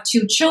you have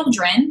two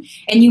children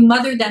and you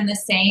mother them the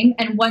same,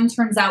 and one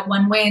turns out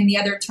one way and the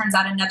other turns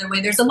out another way.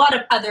 There's a lot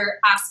of other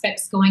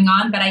aspects going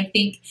on, but I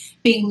think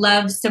being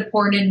loved,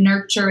 supported,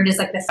 nurtured is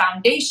like the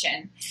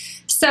foundation.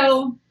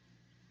 So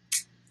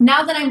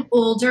now that I'm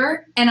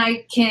older and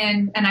I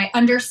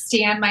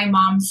understand my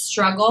mom's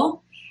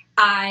struggle,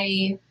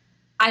 I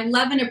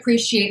love and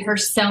appreciate her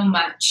so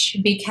much,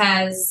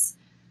 because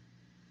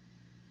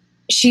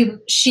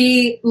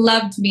she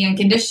loved me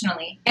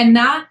unconditionally. And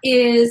that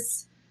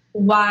is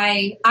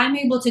why I'm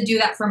able to do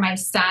that for my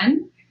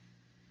son.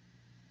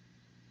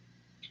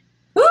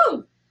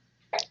 Woo!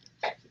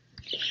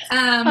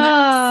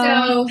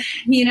 So,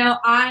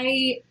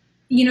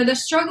 the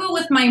struggle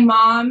with my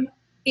mom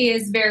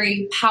is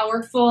very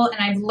powerful, and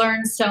I've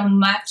learned so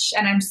much,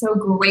 and I'm so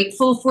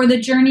grateful for the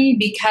journey,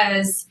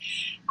 because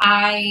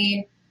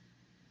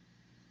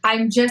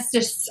I'm just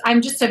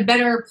a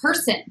better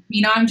person.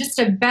 I'm just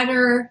a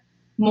better,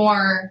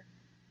 more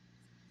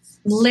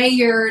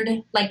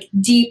layered, like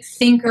deep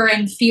thinker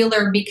and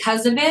feeler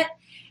because of it.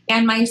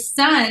 And my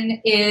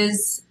son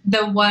is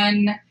the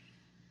one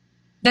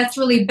that's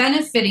really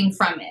benefiting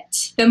from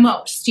it the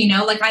most.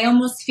 Like I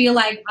almost feel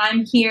like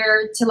I'm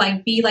here to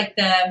like be like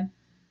the,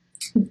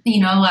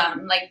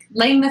 like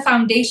laying the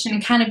foundation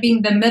and kind of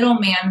being the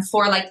middleman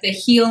for like the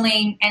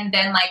healing and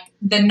then like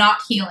the not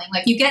healing.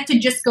 Like you get to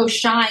just go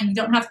shine. You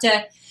don't have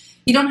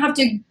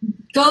to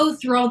go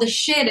through all the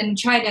shit and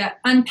try to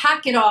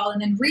unpack it all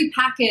and then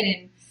repack it.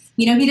 And,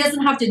 he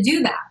doesn't have to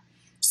do that.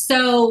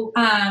 So,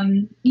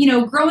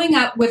 growing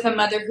up with a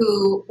mother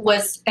who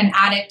was an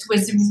addict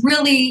was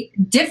really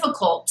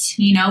difficult,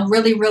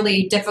 really,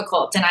 really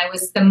difficult. And I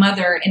was the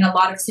mother in a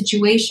lot of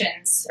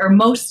situations, or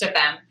most of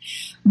them.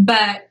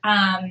 But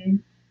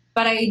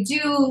I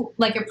do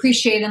like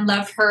appreciate and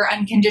love her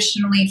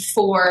unconditionally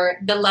for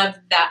the love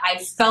that I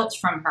felt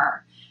from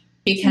her,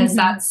 because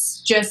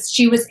that's just,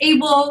 she was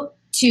able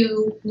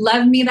to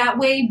love me that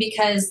way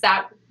because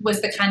that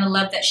was the kind of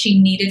love that she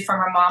needed from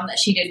her mom that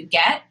she didn't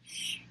get.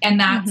 And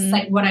that's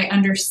like what I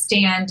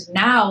understand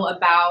now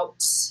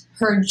about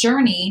her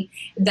journey,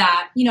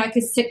 that, I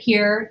could sit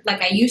here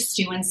like I used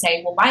to and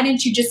say, well, why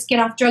didn't you just get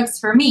off drugs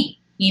for me?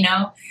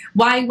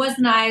 Why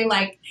wasn't I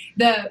like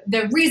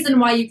the reason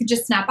why you could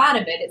just snap out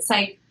of it? It's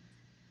like,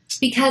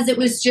 because it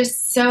was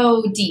just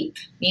so deep,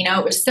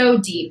 it was so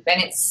deep,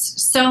 and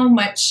it's so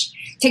much,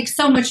 takes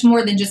so much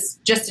more than just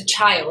a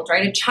child,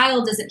 right? A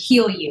child doesn't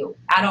heal you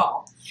at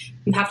all.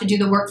 You have to do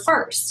the work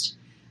first.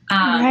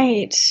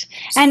 Right.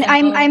 And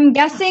I'm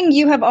guessing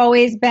you have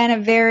always been a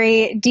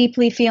very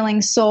deeply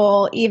feeling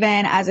soul,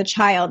 even as a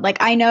child. Like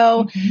I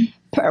know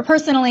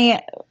personally,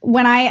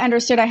 when I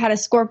understood I had a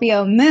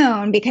Scorpio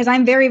moon, because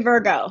I'm very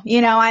Virgo,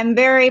 I'm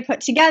very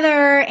put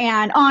together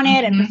and on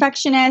it and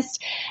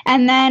perfectionist.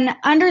 And then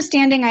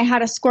understanding I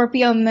had a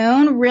Scorpio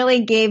moon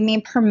really gave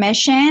me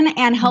permission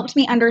and helped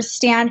me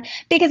understand,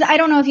 because I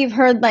don't know if you've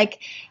heard like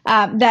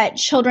that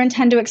children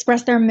tend to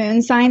express their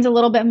moon signs a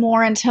little bit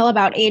more until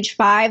about age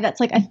 5. That's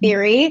like a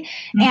theory.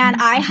 And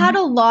I had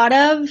a lot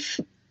of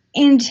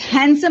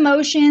intense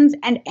emotions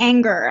and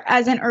anger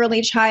as an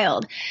early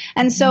child.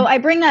 And so I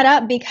bring that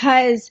up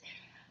because,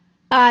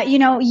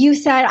 you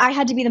said I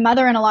had to be the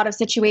mother in a lot of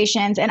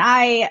situations, and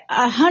I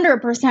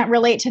 100%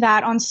 relate to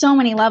that on so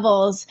many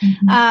levels.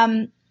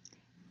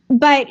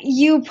 But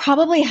you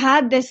probably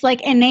had this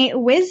like innate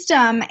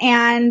wisdom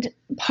and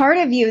part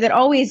of you that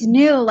always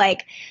knew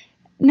like,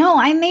 no,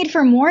 I'm made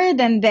for more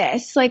than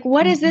this. Like,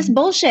 what is this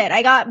bullshit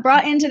I got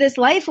brought into this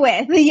life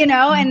with,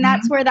 and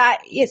that's where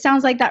it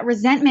sounds like that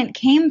resentment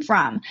came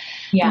from.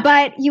 Yeah.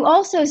 But you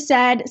also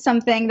said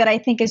something that I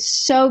think is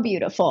so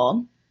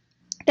beautiful,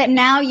 that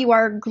now you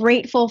are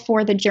grateful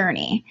for the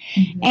journey.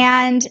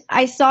 And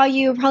I saw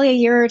you probably a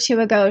year or two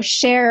ago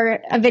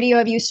share a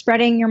video of you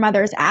spreading your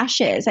mother's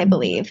ashes, I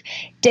believe.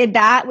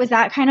 Was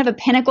that kind of a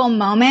pinnacle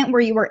moment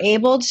where you were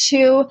able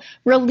to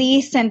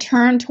release and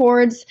turn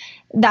towards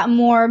that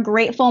more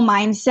grateful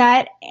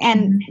mindset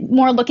and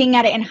more looking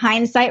at it in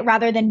hindsight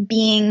rather than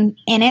being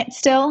in it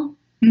still?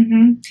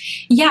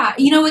 Yeah.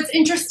 What's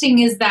interesting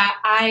is that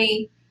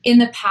in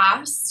the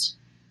past,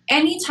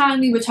 anytime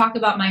we would talk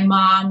about my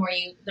mom, or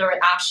there were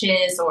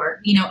ashes,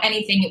 or,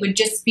 anything, it would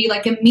just be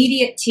like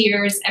immediate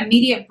tears,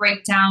 immediate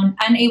breakdown,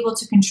 unable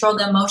to control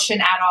the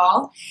emotion at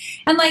all.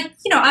 And like,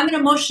 I'm an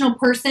emotional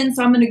person,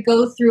 so I'm going to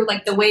go through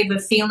like the wave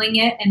of feeling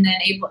it, and then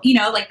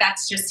like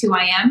that's just who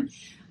I am.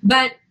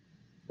 But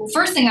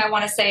first thing I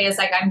want to say is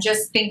like, I'm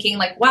just thinking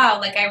like, wow,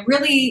 like I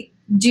really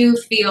do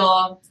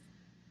feel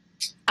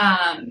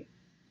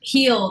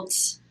healed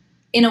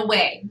in a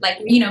way, like,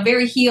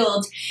 very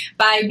healed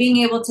by being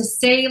able to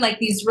say like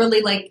these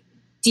really like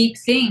deep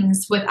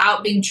things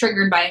without being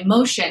triggered by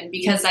emotion,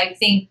 because I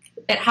think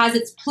it has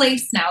its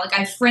place now. Like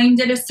I framed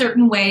it a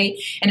certain way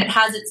and it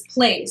has its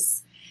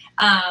place.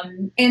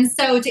 And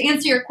so to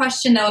answer your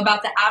question though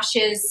about the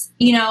ashes,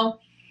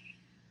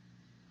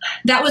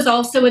 that was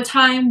also a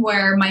time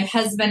where my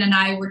husband and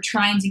I were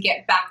trying to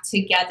get back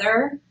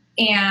together.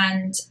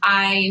 And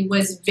I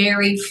was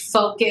very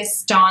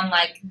focused on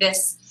like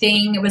this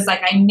thing. It was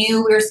like, I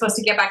knew we were supposed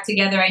to get back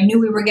together. I knew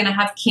we were going to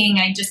have King.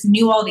 I just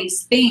knew all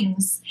these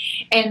things.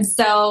 And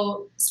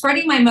so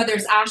spreading my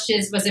mother's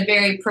ashes was a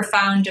very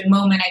profound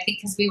moment, I think,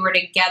 because we were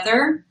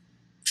together,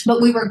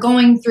 but we were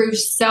going through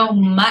so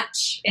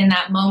much in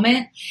that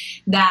moment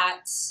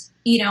that,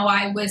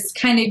 I was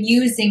kind of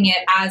using it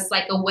as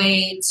like a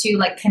way to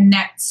like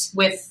connect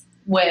with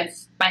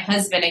my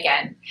husband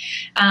again.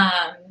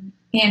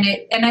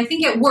 And I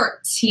think it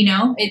worked,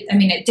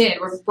 it did,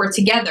 we're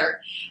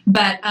together,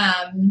 but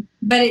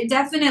it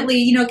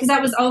definitely, cause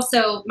that was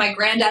also, my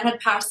granddad had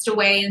passed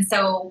away. And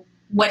so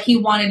what he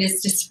wanted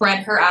is to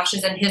spread her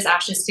ashes and his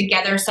ashes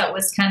together. So it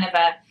was kind of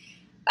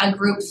a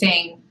group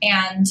thing.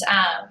 And,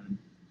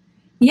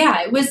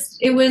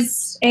 it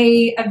was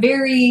a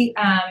very,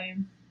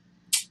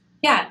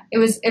 it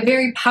was a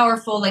very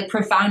powerful, like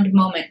profound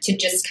moment to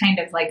just kind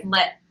of like,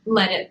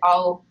 let it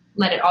all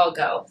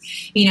go,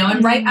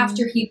 and right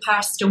after he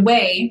passed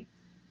away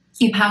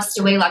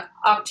like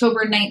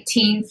October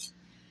 19th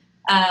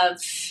of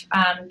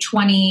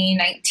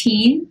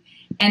 2019.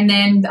 And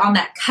then on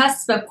that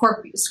cusp of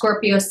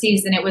Scorpio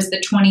season, it was the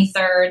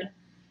 23rd.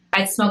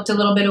 I'd smoked a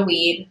little bit of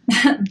weed,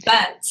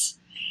 but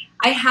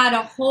I had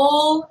a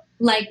whole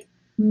like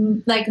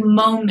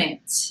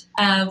moment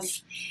of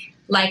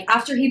like,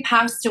 after he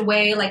passed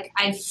away, like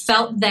I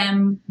felt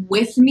them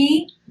with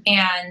me.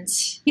 And,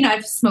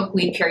 I've smoked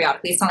weed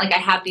periodically. It's not like I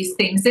have these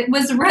things. It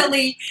was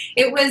really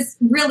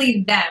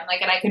them.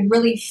 Like, and I could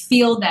really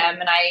feel them.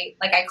 And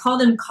I call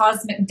them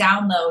cosmic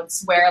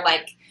downloads, where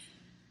like,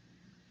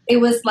 it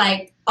was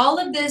like all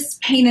of this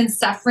pain and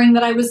suffering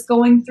that I was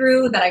going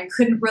through that I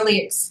couldn't really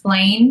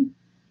explain.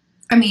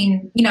 I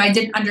mean, I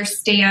didn't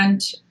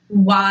understand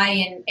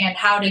why and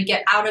how to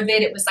get out of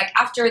it. It was like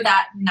after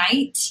that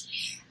night,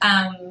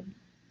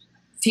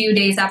 few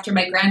days after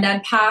my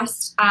granddad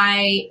passed,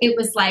 it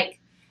was like,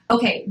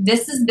 okay,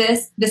 this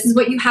is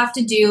what you have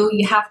to do.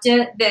 You have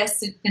to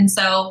this. And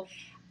so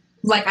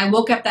like, I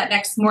woke up that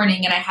next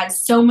morning and I had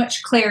so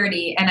much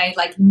clarity, and I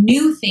like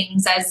knew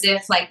things as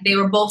if like they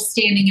were both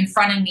standing in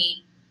front of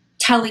me,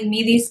 telling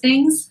me these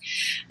things.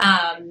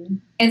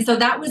 And so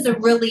that was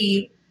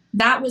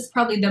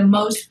probably the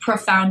most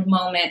profound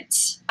moment,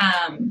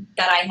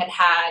 that I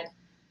had.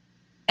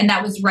 And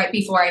that was right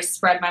before I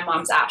spread my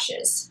mom's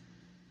ashes.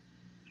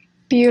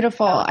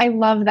 Beautiful. I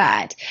love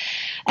that.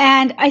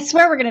 And I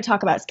swear we're going to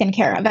talk about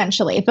skincare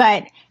eventually,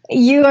 but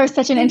you are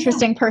such an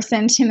interesting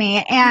person to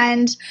me.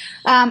 And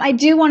I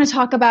do want to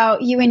talk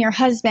about you and your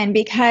husband,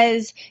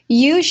 because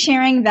you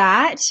sharing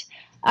that,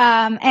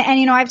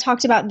 and I've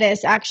talked about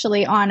this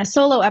actually on a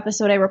solo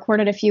episode I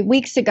recorded a few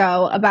weeks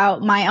ago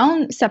about my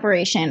own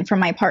separation from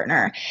my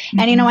partner.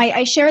 Mm-hmm. And,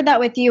 I shared that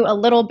with you a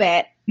little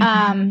bit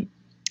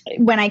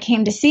when I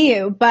came to see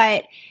you,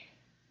 but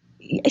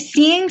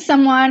seeing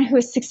someone who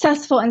is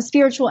successful and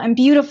spiritual and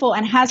beautiful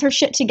and has her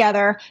shit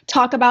together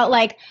talk about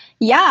like,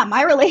 yeah,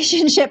 my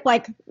relationship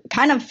like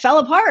kind of fell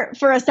apart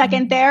for a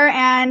second there.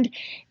 And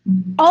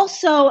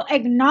also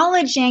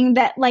acknowledging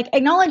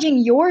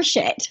your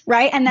shit,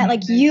 right? And that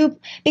like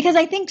because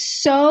I think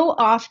so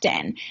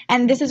often,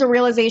 and this is a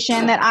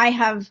realization that I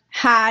have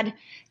had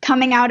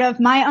coming out of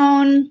my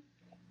own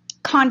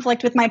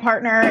conflict with my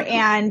partner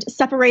and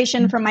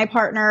separation from my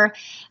partner,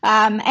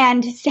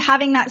 and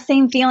having that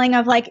same feeling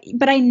of like,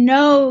 but I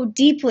know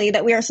deeply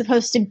that we are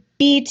supposed to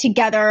be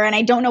together, and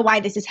I don't know why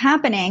this is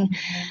happening.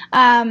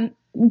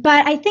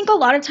 But I think a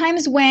lot of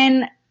times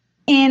when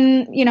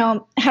in,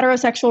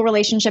 heterosexual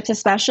relationships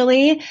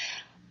especially,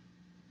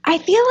 I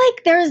feel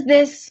like there's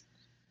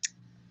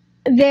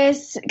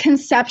this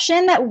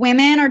conception that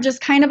women are just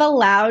kind of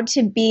allowed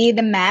to be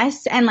the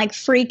mess and like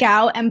freak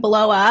out and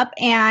blow up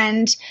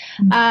and,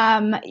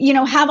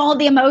 have all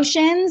the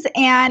emotions.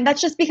 And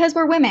that's just because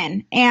we're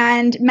women,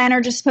 and men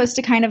are just supposed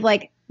to kind of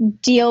like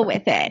deal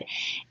with it.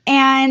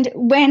 And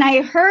when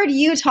I heard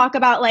you talk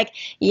about like,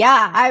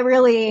 yeah, I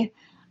really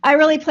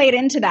played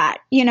into that,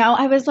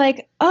 I was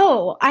like,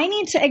 oh, I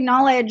need to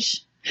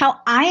acknowledge how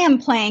I am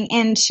playing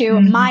into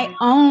my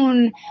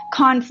own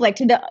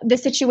conflict, the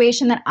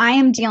situation that I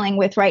am dealing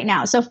with right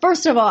now. So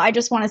first of all, I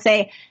just want to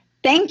say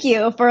thank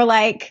you for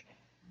like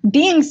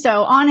being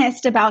so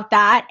honest about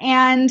that,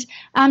 and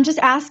just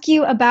ask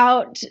you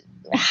about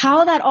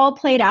how that all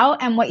played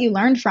out and what you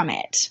learned from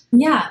it.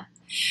 Yeah.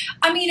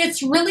 I mean,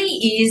 it's really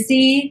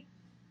easy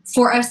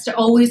for us to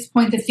always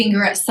point the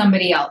finger at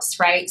somebody else,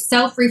 right?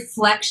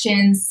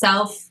 Self-reflection,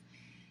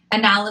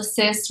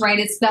 self-analysis, right?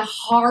 It's the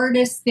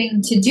hardest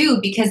thing to do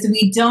because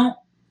we don't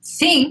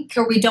think,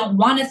 or we don't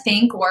want to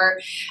think, or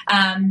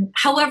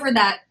however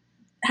that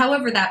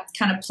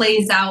kind of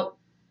plays out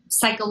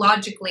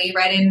psychologically,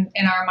 right, in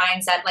our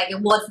minds, that like,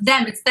 well, it's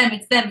them.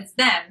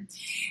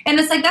 And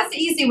it's like, that's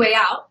the easy way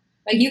out.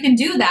 Like, you can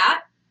do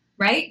that,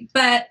 right?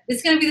 But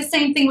it's going to be the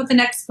same thing with the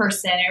next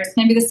person, or it's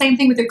going to be the same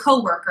thing with your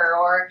coworker,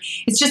 or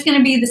it's just going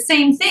to be the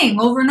same thing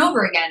over and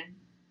over again.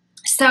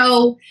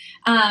 So,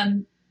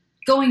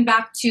 going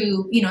back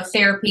to,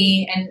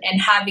 therapy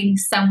and having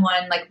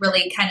someone like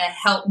really kind of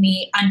help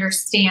me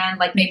understand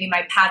like maybe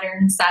my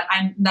patterns that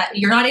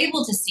you're not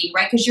able to see,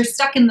 right? Because you're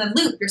stuck in the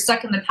loop, you're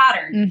stuck in the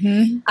pattern.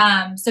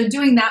 Mm-hmm. So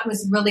doing that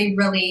was really,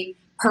 really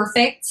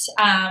perfect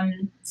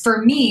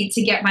for me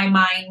to get my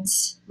mind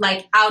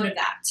like out of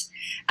that.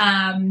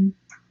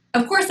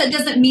 Of course, that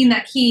doesn't mean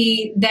that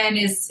he then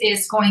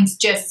is going to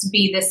just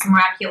be this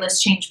miraculous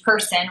changed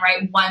person,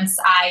 right? Once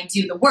I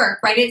do the work,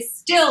 right? It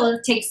still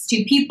takes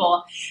two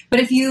people. But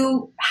if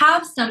you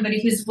have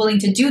somebody who's willing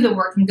to do the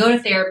work and go to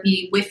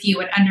therapy with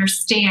you and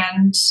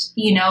understand,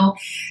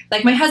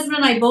 like my husband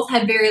and I both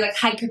have very like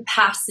high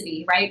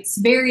capacity, right? It's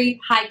very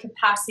high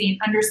capacity in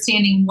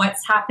understanding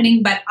what's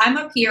happening, but I'm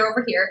up here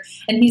over here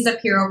and he's up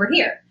here over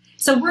here.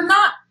 So we're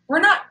not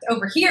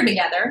over here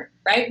together,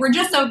 right? We're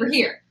just over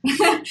here.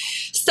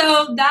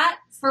 So that,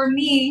 for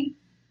me,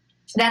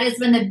 that has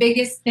been the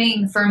biggest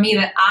thing for me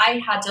that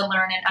I had to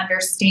learn and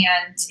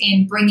understand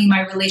in bringing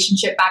my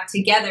relationship back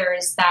together,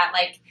 is that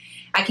like,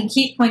 I can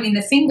keep pointing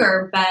the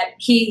finger, but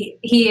he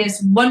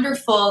is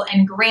wonderful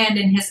and grand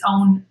in his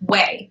own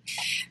way.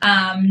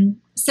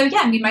 So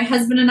yeah, I mean, my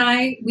husband and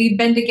I, we've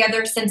been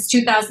together since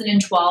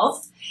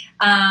 2012.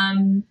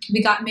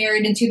 We got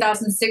married in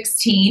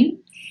 2016.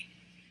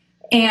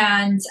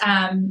 And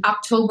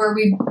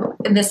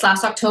this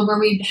last October,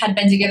 we had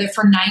been together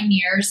for 9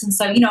 years. And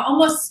so,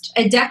 almost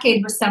a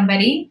decade with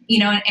somebody,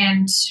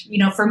 and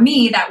for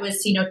me, that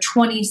was,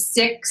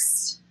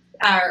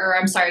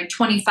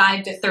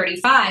 25 to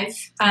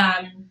 35.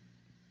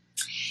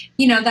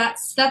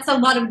 That's a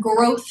lot of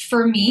growth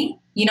for me,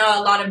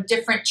 a lot of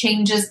different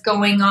changes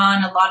going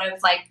on, a lot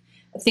of like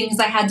things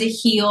I had to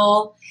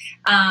heal.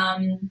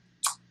 And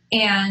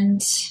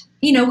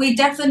we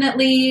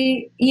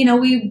definitely,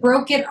 we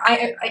broke it.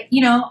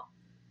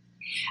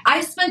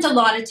 I spent a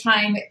lot of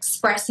time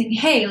expressing,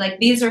 hey, like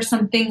these are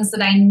some things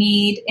that I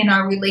need in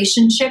our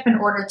relationship in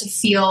order to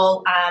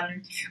feel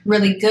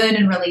really good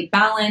and really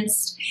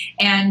balanced.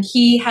 And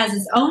he has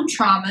his own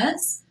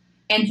traumas,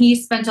 and he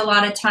spent a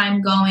lot of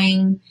time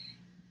going,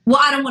 well,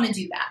 I don't want to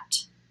do that.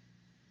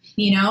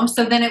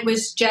 So then it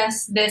was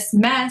just this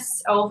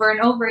mess over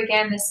and over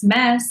again, this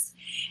mess.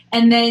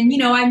 And then,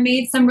 I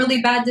made some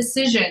really bad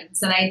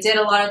decisions, and I did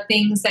a lot of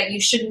things that you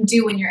shouldn't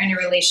do when you're in a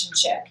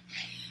relationship.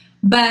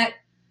 But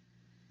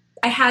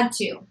I had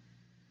to.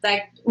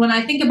 Like, when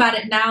I think about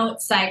it now,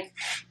 it's like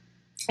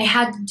I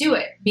had to do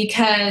it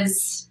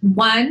because,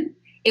 one,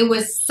 it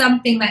was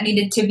something that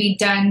needed to be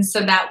done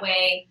so that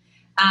way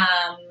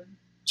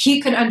he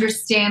could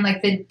understand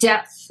like the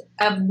depth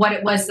of what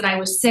it was that I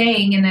was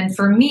saying. And then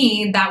for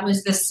me, that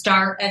was the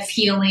start of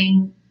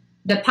healing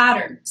the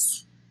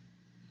patterns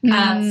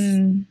of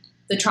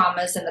the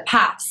traumas in the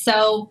past.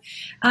 So,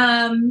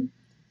 when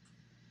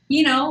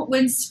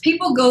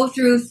people go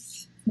through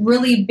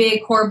really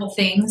big, horrible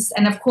things,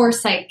 and of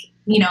course, like,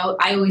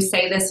 I always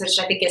say this, which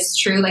I think is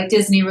true, like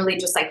Disney really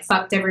just like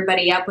fucked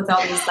everybody up with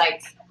all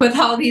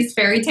these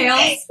fairy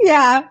tales.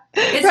 Yeah.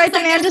 It's right. The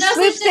man just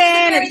swoops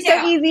in. It's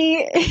so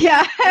easy.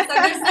 Yeah. It's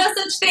like, there's no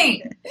such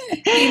thing,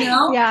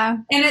 Yeah.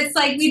 And it's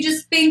like, we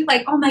just think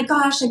like, oh my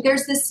gosh, like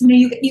there's this,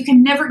 you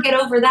can never get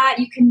over that.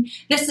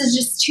 This is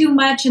just too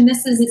much. And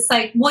it's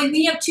like, well,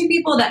 we have two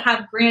people that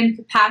have grand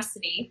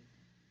capacity,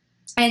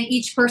 and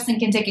each person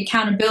can take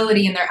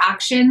accountability in their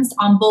actions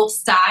on both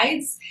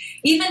sides.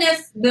 Even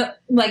if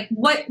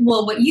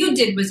what you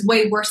did was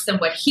way worse than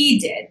what he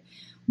did.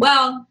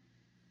 Well,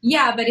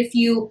 yeah, but if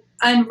you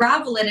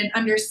unravel it and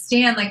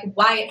understand like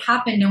why it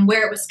happened and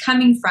where it was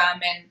coming from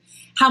and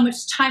how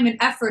much time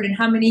and effort and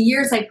how many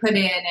years I put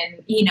in,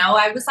 and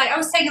I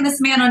was taking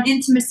this man on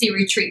intimacy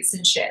retreats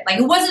and shit. Like,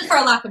 it wasn't for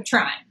a lack of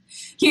trying.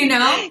 Yeah.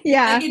 Like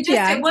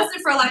it wasn't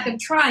for a lack of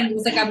trying. It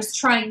was like I was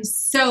trying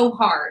so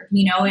hard,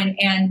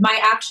 and my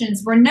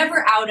actions were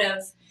never out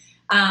of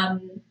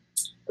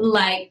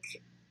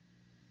like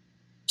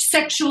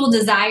sexual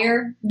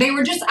desire. They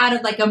were just out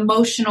of like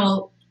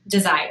emotional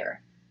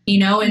desire,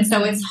 and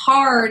so it's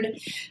hard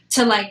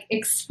to like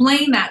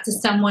explain that to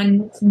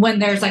someone when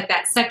there's like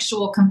that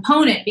sexual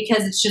component,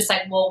 because it's just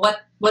like, well,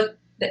 what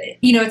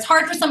it's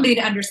hard for somebody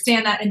to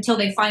understand that until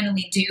they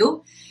finally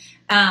do.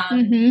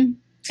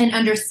 And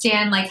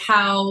understand like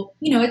how,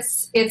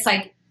 it's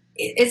like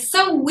it's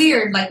so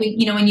weird. Like,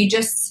 when you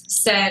just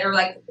said, or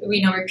like,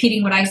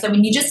 repeating what I said,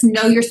 when you just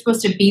know you're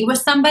supposed to be with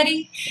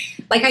somebody,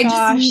 like I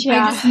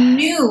just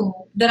knew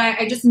that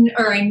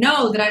I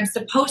know that I'm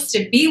supposed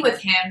to be with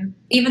him,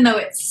 even though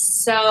it's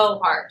so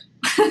hard.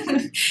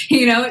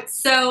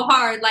 It's so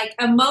hard. Like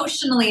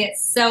emotionally,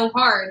 it's so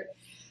hard.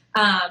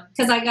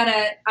 Cause I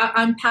gotta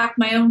unpack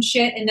my own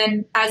shit. And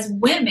then as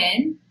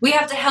women, we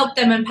have to help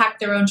them unpack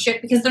their own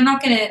shit, because they're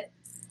not gonna,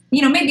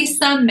 maybe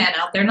some men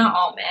out there, not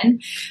all men,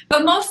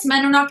 but most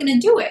men are not going to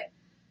do it,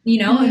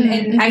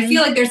 and I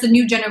feel like there's a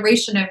new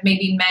generation of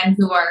maybe men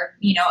who are,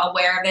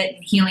 aware of it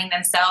and healing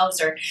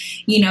themselves, or,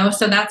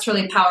 so that's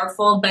really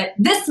powerful. But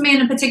this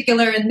man in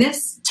particular in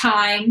this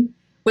time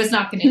was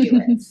not going to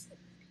do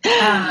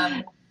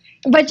it.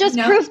 But just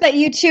proof that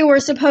you two were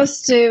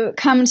supposed to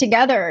come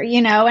together,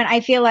 and I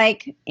feel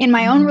like in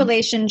my own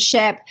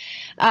relationship,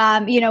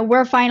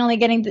 we're finally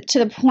getting to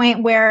the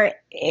point where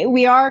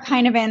we are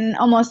kind of in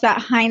almost that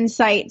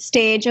hindsight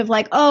stage of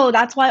like, oh,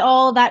 that's why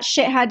all that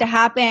shit had to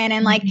happen.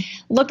 And like,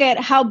 look at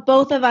how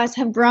both of us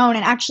have grown.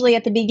 And actually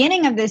at the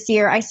beginning of this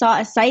year, I saw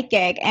a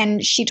psychic,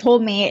 and she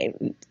told me,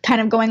 kind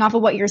of going off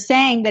of what you're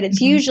saying, that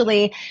it's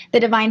usually the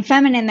divine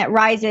feminine that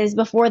rises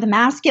before the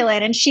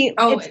masculine. And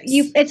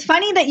it's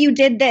funny that you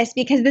did this,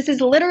 because this is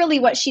literally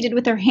what she did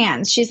with her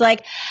hands. She's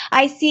like,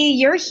 I see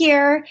you're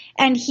here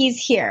and he's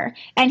here,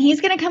 and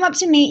he's going to come up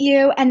to meet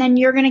you, and then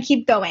you're going to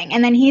keep going,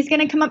 and then he's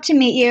going to come up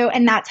to meet you,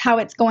 and that's how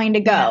it's going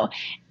to go.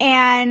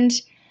 And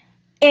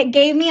it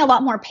gave me a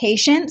lot more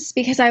patience,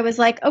 because I was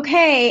like,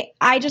 okay,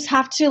 I just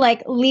have to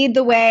like lead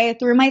the way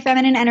through my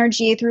feminine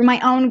energy, through my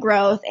own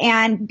growth,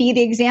 and be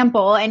the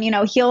example. And,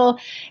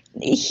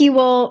 he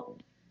will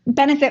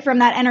benefit from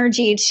that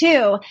energy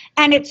too.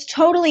 And it's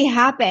totally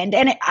happened.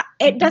 And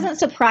it doesn't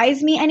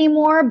surprise me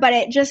anymore, but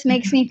it just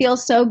makes me feel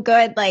so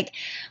good. Like,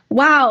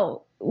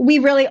 wow, we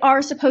really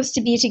are supposed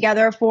to be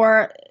together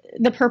for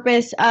the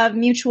purpose of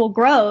mutual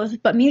growth,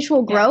 but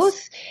mutual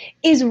growth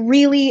is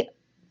really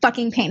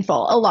fucking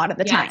painful a lot of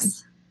the time.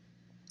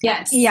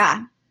 Yes.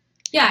 Yeah.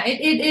 Yeah,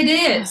 it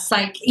is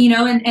like,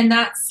 and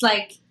that's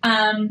like,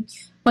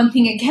 one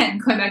thing, again,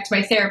 going back to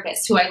my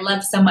therapist, who I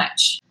love so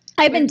much.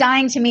 I've been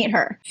dying to meet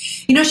her.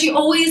 She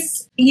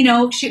always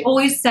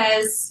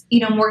says,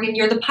 Morgan,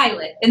 you're the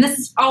pilot. And this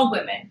is all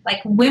women.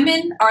 Like,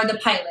 women are the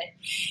pilot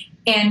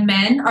and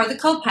men are the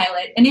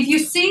co-pilot. And if you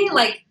see,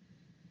 like,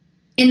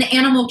 in the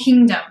animal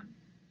kingdom,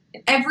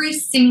 every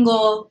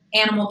single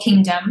animal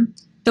kingdom,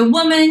 the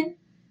woman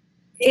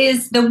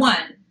is the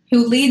one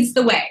who leads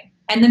the way.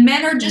 And the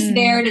men are just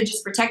there to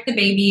just protect the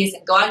babies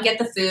and go out and get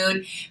the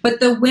food.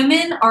 But the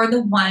women are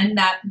the one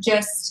that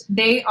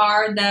they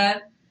are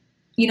the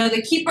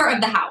keeper of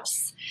the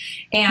house.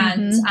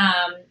 And,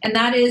 and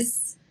that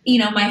is,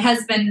 my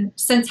husband,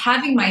 since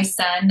having my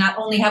son, not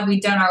only have we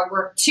done our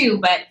work too,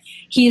 but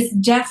he's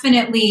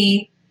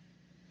definitely,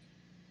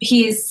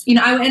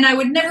 and I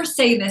would never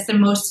say this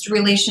in most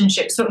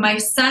relationships, but my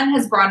son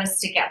has brought us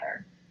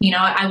together.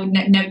 I would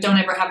don't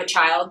ever have a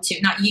child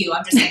not you,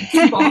 I'm just saying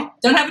people,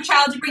 don't have a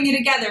child to bring you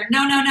together.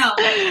 No.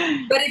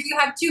 But if you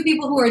have two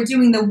people who are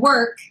doing the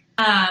work,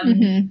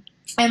 and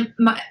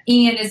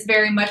Ian is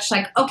very much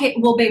like, okay,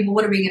 well, babe,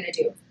 what are we going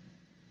to do?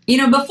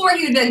 Before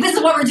this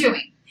is what we're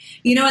doing,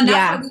 and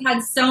that's why we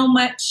had so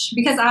much,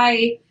 because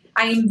I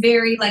am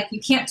very like, you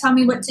can't tell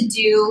me what to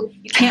do.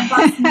 You can't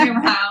boss me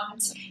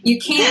around. You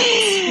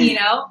can't,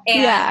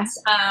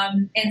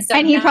 and so.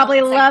 And he probably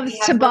loves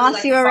to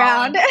boss you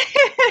around.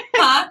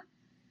 Huh?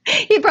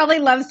 He probably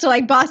loves to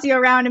like boss you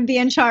around and be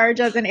in charge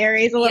as an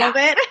Aries a little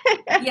bit.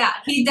 Yeah,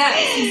 he does.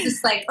 He's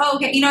just like, oh,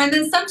 okay. And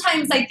then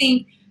sometimes I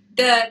think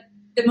the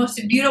most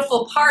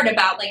beautiful part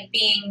about like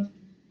being,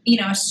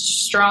 a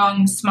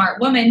strong, smart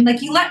woman,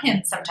 like you let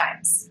him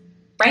sometimes,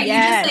 right?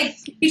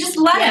 Yes. You just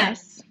let him.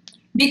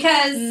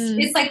 Because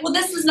it's like, well,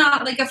 this is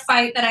not like a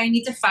fight that I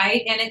need to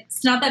fight, and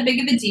it's not that big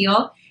of a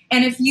deal.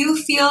 And if you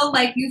feel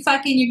like your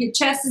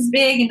chest is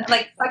big and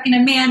like fucking a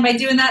man by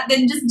doing that,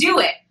 then just do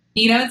it.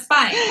 It's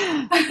fine.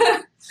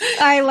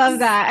 I love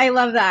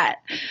that.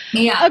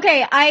 Yeah.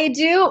 Okay,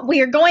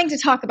 we are going to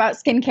talk about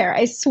skincare,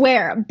 I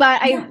swear.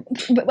 But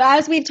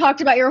as we've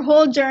talked about your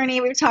whole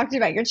journey, we've talked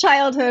about your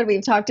childhood,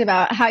 we've talked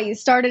about how you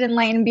started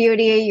Enlightened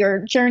Beauty, your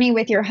journey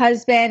with your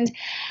husband.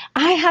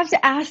 I have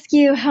to ask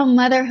you how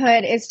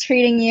motherhood is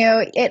treating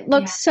you. It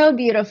looks so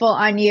beautiful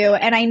on you.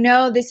 And I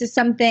know this is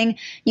something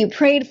you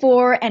prayed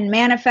for and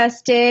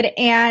manifested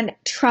and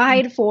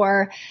tried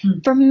for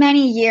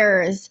many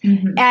years.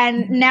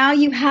 And now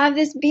you have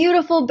this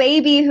beautiful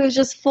baby who's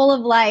just full of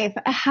life.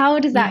 How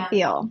does that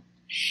feel?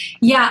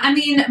 Yeah, I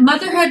mean,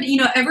 motherhood,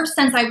 ever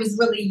since I was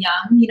really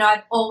young,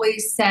 I've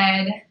always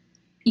said,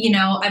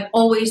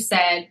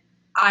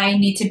 I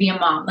need to be a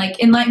mom. Like,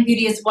 Enlightened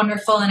Beauty is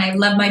wonderful, and I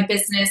love my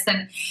business,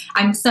 and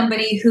I'm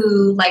somebody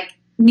who like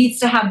needs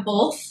to have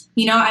both.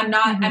 I'm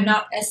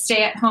not a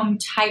stay-at-home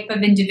type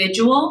of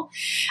individual,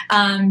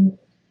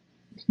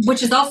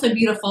 which is also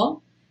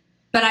beautiful.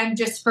 But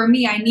for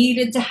me, I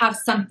needed to have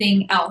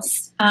something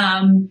else.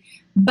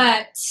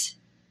 But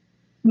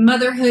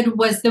motherhood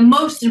was the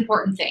most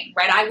important thing,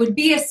 right? I would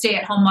be a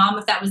stay-at-home mom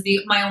if that was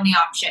my only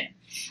option.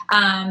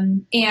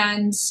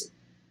 And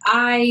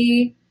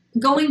I,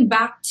 going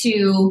back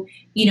to,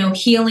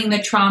 healing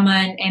the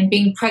trauma and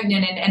being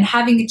pregnant and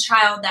having a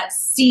child that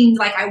seemed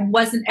like I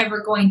wasn't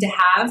ever going to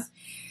have,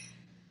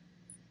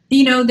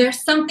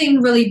 there's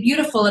something really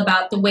beautiful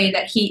about the way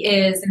that he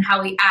is and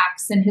how he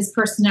acts and his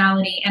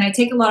personality. And I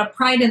take a lot of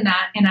pride in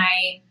that. And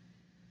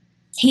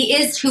he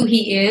is who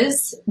he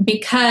is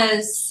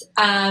because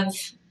of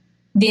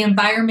the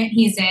environment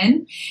he's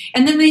in.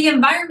 And then the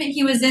environment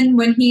he was in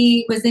when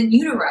he was in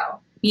utero.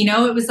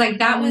 It was like,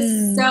 that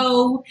was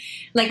so,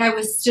 like, I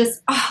was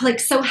just,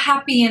 so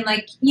happy. And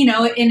like,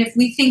 and if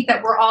we think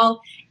that we're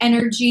all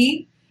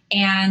energy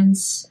and,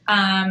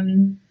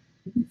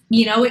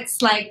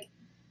 it's like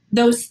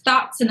those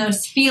thoughts and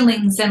those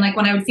feelings. And like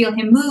when I would feel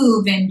him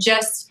move and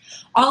just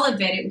all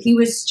of it, he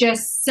was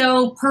just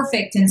so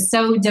perfect and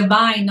so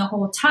divine the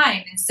whole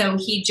time. And so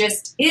he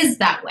just is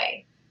that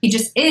way. He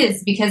just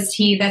is because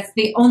that's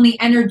the only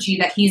energy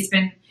that he's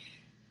been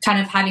kind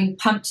of having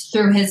pumped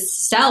through his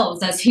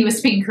cells as he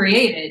was being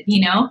created,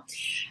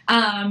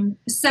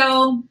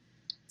 So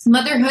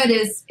motherhood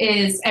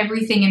is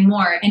everything and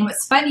more. And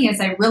what's funny is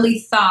I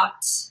really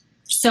thought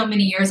for so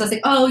many years, I was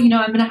like, I want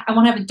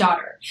to have a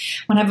daughter.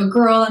 I want to have a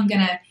girl. I'm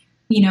going to,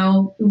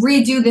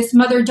 redo this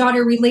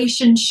mother-daughter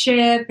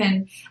relationship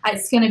and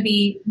it's going to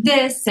be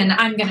this and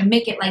I'm going to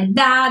make it like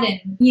that.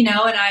 And, and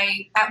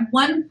at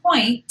one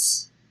point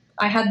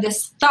I had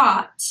this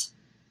thought,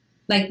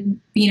 like,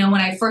 when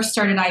I first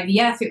started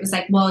IVF, it was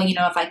like, well,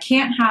 if I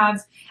can't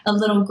have a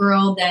little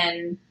girl,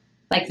 then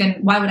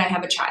why would I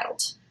have a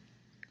child?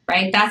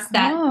 Right? That's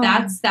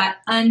that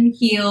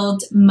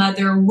unhealed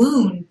mother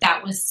wound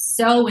that was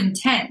so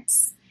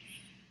intense.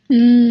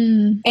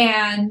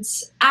 And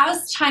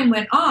as time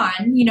went on,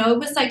 it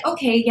was like,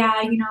 okay, yeah,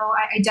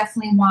 I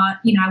definitely want,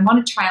 I want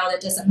a child.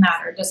 It doesn't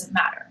matter.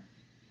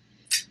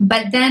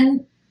 But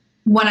then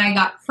when I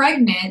got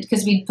pregnant,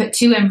 because we put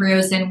 2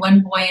 embryos in,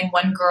 one boy and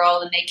one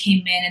girl, and they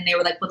came in and they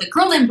were like, well, the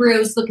girl embryo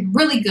is looking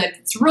really good.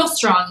 It's real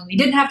strong. And we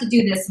didn't have to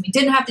do this and we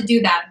didn't have to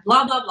do that,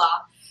 blah, blah, blah.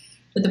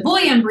 But the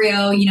boy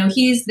embryo,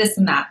 he's this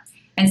and that.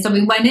 And so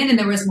we went in and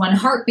there was one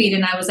heartbeat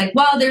and I was like,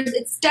 well,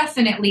 it's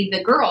definitely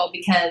the girl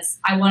because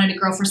I wanted a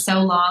girl for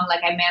so long.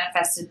 Like I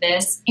manifested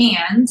this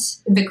and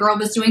the girl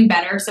was doing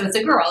better. So it's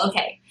a girl.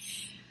 Okay.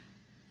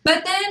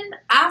 But then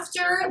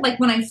after, like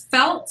when I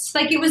felt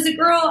like it was a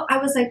girl, I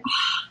was like,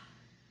 oh.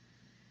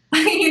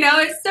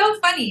 It's so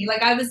funny.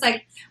 Like, I was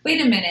like, wait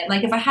a minute.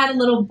 Like, if I had a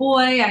little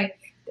boy,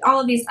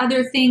 all of these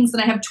other things,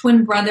 and I have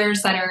twin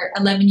brothers that are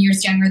 11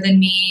 years younger than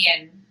me.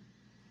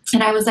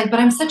 And I was like, but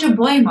I'm such a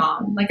boy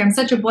mom. Like, I'm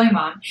such a boy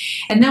mom.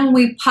 And then when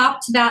we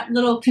popped that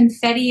little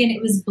confetti and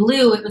it was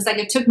blue, it was like,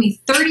 it took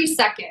me 30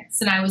 seconds.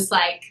 And I was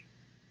like,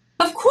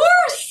 of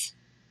course.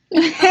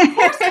 I'm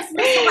supposed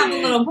to have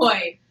a little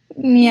boy.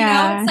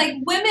 Yeah. It's like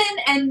women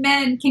and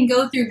men can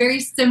go through very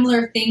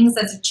similar things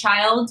as a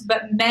child,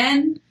 but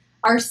men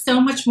are so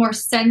much more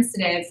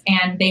sensitive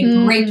and they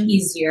break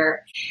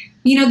easier.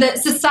 The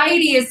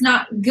society is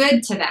not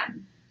good to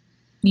them,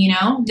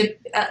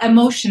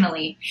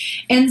 emotionally.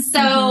 And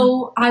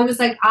so I was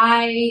like,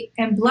 I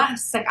am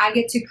blessed. Like I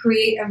get to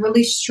create a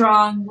really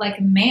strong, like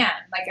man,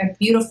 like a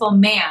beautiful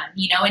man,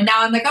 and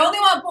now I'm like, I only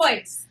want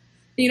boys,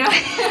 I'm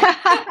like,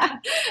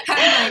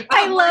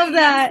 I love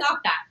that. Stop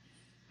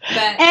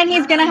that. And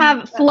he's going to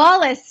have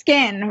flawless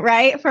skin,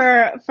 right?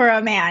 For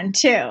a man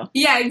too.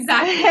 Yeah,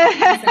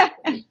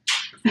 exactly.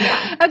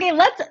 Yeah. Okay,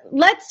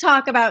 let's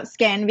talk about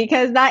skin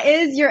because that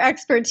is your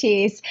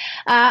expertise.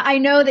 I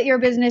know that your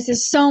business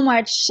is so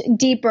much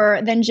deeper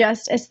than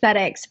just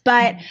aesthetics,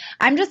 but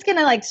I'm just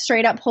gonna like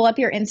straight up pull up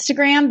your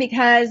Instagram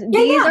because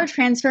these are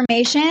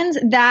transformations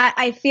that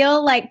I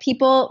feel like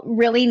people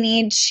really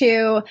need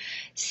to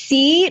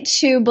see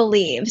to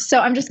believe.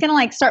 So I'm just gonna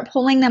like start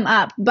pulling them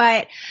up.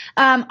 But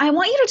I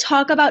want you to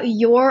talk about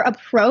your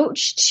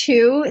approach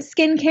to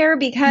skincare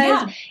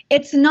because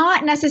it's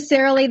not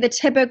necessarily the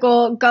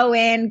typical go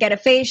in, get a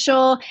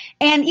facial,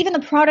 and even the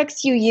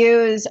products you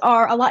use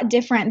are a lot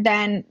different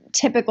than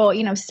typical,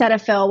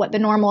 Cetaphil, what the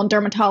normal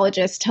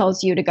dermatologist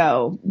tells you to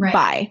go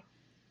buy.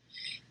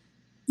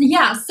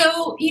 Yeah.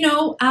 So,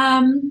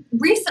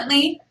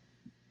 recently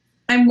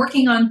I'm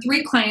working on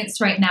 3 clients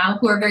right now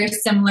who are very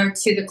similar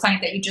to the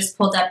client that you just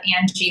pulled up,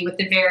 Angie, with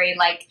the very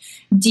like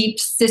deep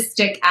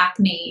cystic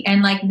acne.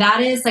 And like,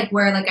 that is like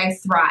where like I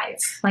thrive.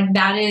 Like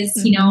that is,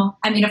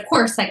 of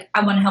course, like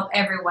I want to help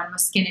everyone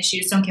with skin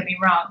issues. Don't get me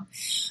wrong.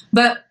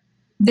 But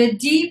the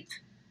deep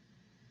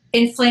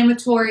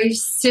inflammatory,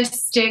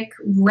 cystic,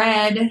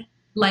 red,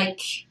 like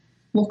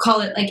we'll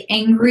call it like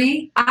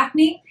angry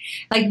acne.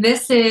 Like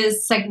this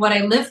is like what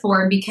I live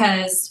for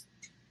because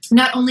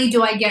not only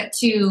do I get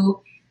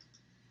to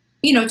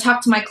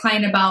talk to my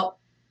client about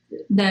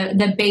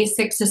the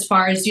basics as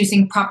far as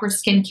using proper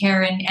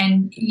skincare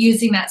and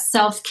using that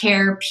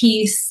self-care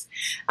piece,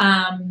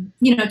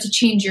 to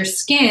change your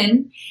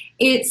skin.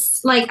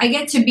 It's like, I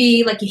get to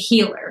be like a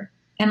healer.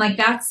 And like,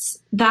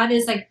 that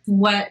is like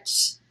what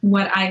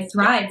what I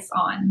thrive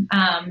on.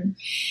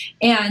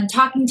 And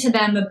talking to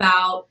them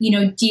about,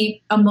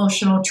 deep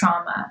emotional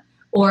trauma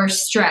or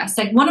stress.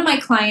 Like one of my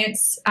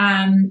clients,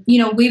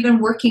 we've been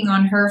working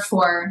on her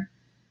for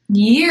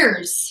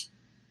years,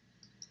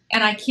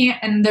 and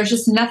and there's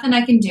just nothing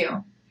I can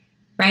do.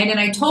 Right. And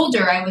I told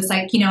her, I was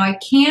like, I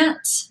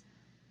can't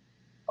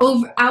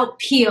out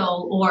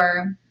peel,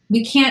 or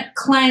we can't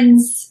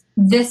cleanse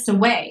this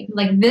away.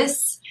 Like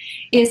this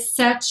is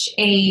such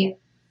a,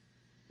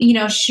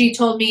 she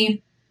told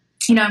me,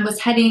 I was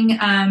heading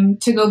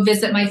to go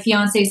visit my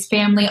fiance's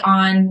family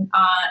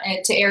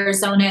to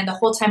Arizona, and the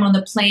whole time on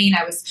the plane,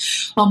 I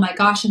was, oh my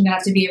gosh, I'm gonna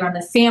have to be around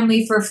the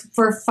family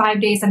for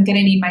 5 days. I'm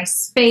gonna need my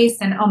space,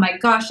 and oh my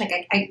gosh,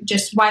 like I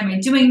just, why am I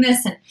doing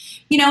this? And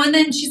and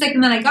then she's like,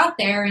 and then I got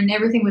there, and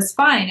everything was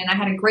fine, and I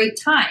had a great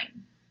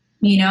time,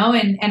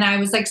 and I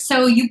was like,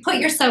 so you put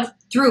yourself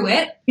through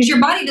it because your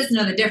body doesn't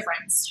know the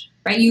difference,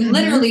 right? You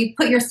literally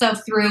put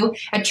yourself through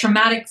a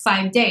traumatic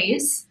 5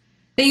 days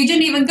that you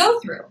didn't even go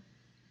through.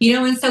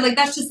 And so like,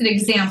 that's just an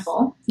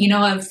example,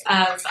 of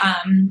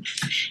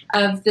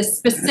the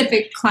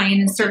specific client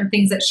and certain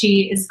things that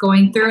she is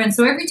going through. And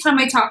so every time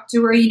I talk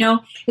to her,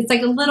 it's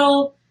like a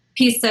little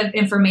piece of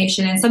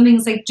information, and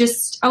something's like,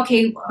 just,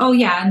 okay, oh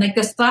yeah. And like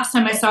this last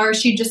time I saw her,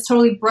 she just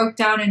totally broke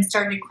down and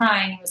started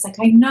crying. It was like,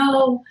 I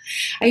know,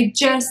 I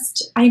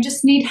just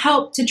need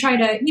help to try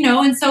to,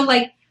 and so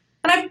like,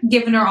 and I've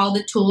given her all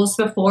the tools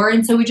before.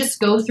 And so we just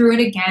go through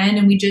it again,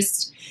 and we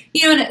just,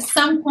 and at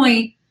some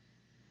point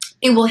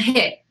it will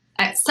hit.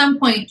 At some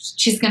point,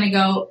 she's going to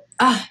go,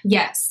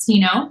 yes,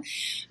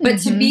 but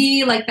to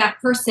be like that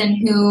person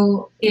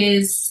who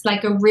is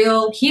like a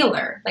real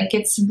healer, like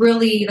it's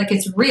really, like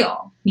it's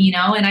real,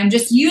 and I'm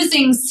just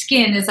using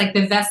skin as like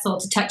the vessel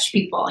to touch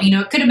people.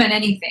 It could have been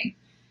anything.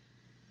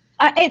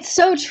 It's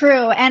so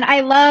true. And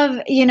I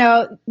love,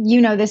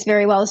 this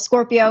very well.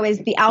 Scorpio is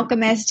the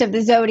alchemist of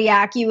the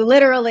zodiac. You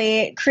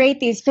literally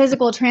create these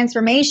physical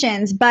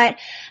transformations. But,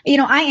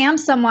 I am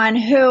someone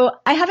who,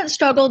 I haven't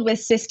struggled with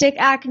cystic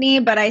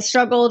acne, but I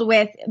struggled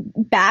with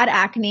bad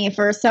acne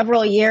for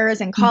several years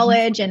in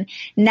college. And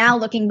now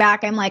looking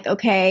back, I'm like,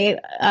 okay,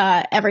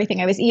 everything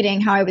I was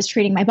eating, how I was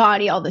treating my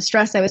body, all the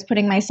stress I was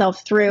putting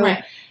myself through.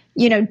 Right.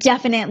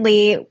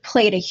 Definitely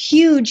played a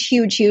huge,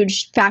 huge,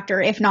 huge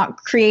factor, if not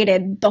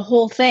created the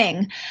whole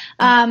thing.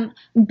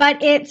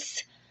 But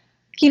it's,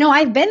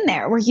 I've been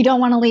there where you don't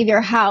want to leave your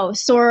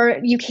house, or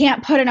you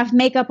can't put enough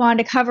makeup on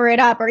to cover it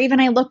up. Or even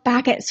I look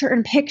back at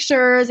certain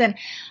pictures, and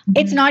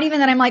it's not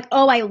even that I'm like,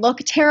 oh, I look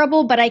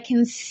terrible, but I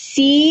can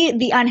see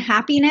the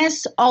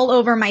unhappiness all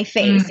over my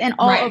face and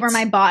all over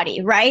my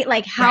body, right?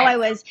 Like how I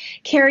was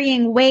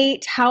carrying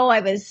weight, how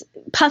I was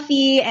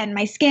puffy and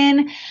my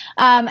skin.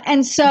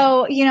 And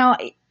so,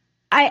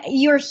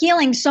 you're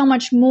healing so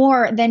much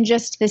more than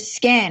just the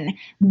skin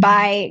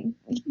by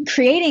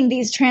creating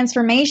these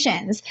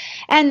transformations.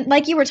 And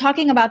like you were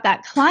talking about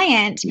that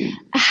client,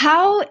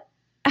 how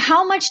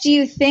much do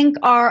you think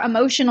our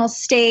emotional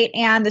state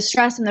and the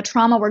stress and the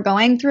trauma we're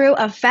going through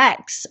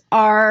affects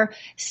our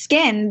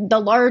skin, the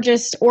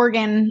largest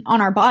organ on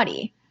our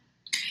body?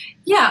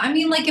 Yeah. I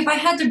mean, like if I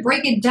had to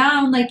break it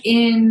down, like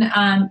in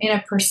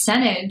a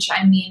percentage,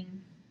 I mean,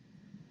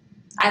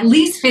 at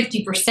least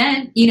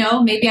 50%,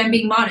 maybe I'm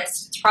being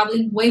modest. It's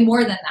probably way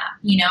more than that,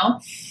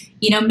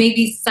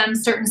 maybe some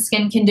certain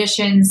skin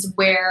conditions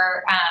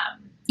where,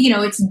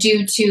 it's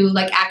due to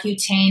like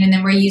Accutane, and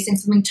then we're using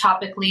something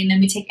topically, and then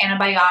we take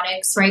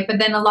antibiotics, right? But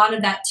then a lot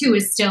of that too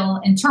is still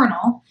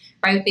internal,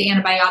 right? The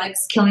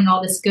antibiotics killing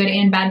all this good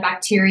and bad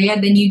bacteria.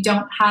 Then you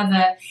don't have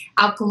a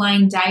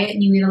alkaline diet,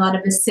 and you eat a lot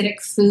of acidic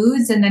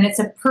foods. And then it's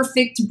a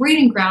perfect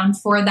breeding ground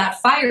for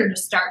that fire to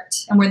start,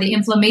 and where the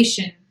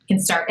inflammation can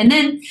start. And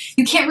then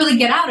you can't really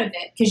get out of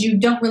it because you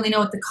don't really know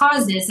what the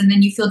cause is. And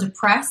then you feel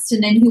depressed,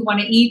 and then you want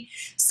to eat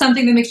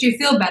something that makes you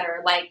feel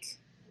better, like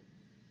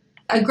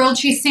a grilled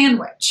cheese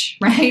sandwich,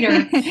 right?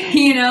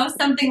 Or,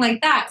 something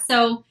like that.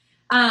 So,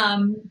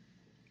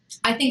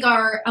 I think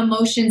our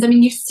emotions, I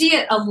mean, you see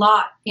it a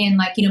lot in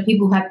like,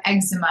 people who have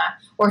eczema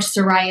or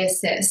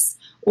psoriasis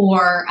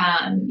or,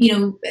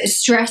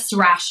 stress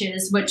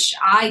rashes, which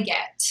I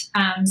get,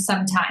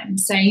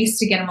 sometimes. I used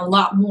to get them a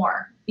lot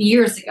more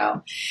years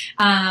ago.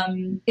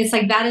 It's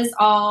like, that is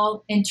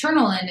all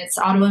internal, and it's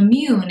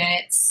autoimmune, and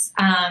it's,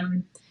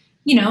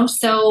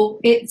 so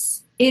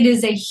it's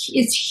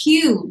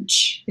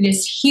huge. It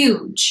is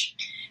huge.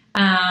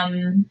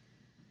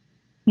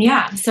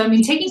 Yeah. So, I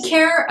mean, taking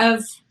care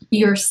of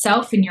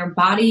yourself and your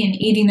body, and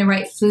eating the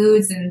right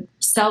foods, and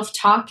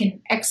self-talk, and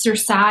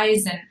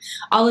exercise, and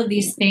all of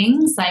these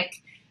things,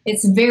 like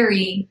it's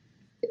very,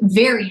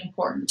 very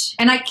important.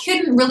 And I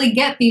couldn't really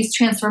get these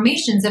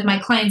transformations if my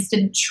clients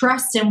didn't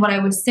trust in what I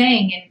was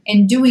saying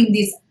and doing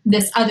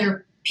this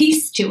other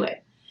piece to it,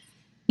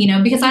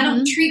 because I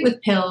don't treat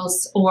with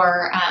pills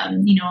or,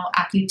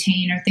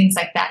 Accutane or things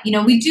like that.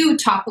 We do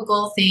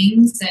topical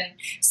things and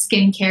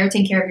skincare,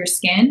 take care of your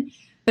skin,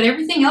 but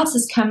everything else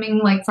is coming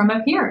like from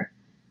up here.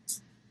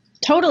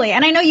 Totally.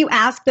 And I know you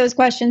ask those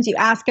questions. You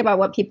ask about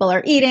what people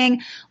are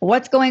eating,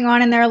 what's going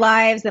on in their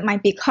lives that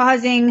might be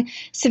causing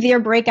severe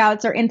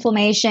breakouts or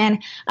inflammation.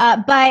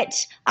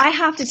 But I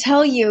have to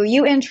tell you,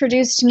 you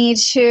introduced me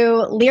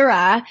to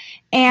Lyra,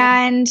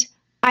 and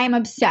I'm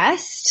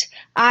obsessed.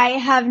 I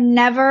have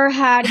never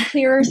had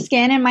clearer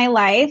skin in my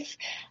life.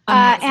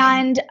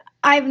 And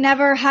I've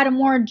never had a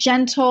more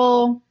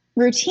gentle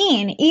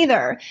routine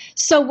either.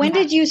 So when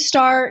did you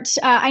start?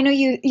 I know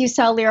you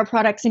sell Lyra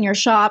products in your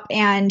shop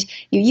and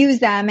you use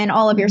them in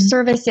all of your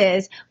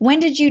services. When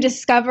did you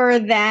discover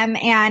them,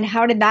 and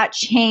how did that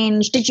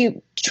change? Did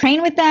you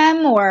train with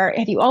them, or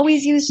have you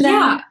always used them?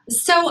 Yeah.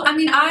 So,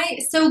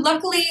 so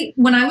luckily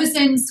when I was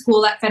in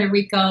school at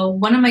Federico,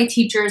 one of my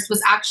teachers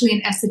was actually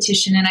an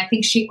esthetician, and I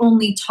think she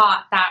only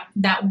taught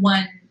that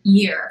one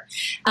year.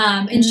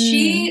 And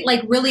she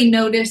like really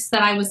noticed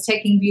that I was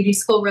taking beauty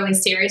school really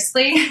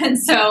seriously.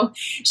 And so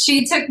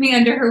she took me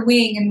under her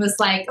wing and was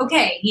like,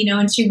 okay,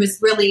 and she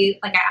was really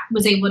like, I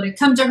was able to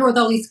come to her with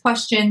all these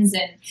questions,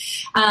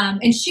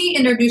 and she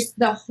introduced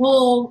the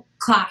whole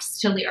class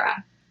to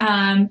Lyra.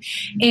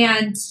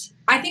 And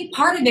I think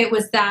part of it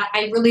was that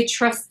I really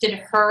trusted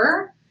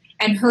her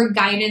and her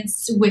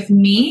guidance with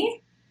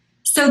me.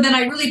 So then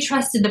I really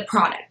trusted the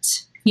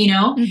product,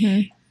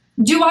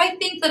 Do I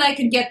think that I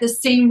could get the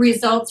same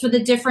results with a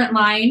different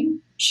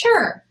line?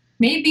 Sure,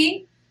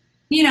 maybe.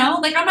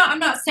 I'm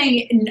not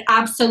saying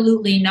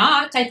absolutely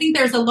not. I think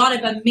there's a lot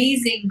of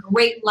amazing,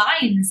 great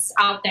lines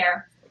out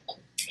there.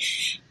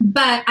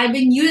 But I've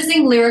been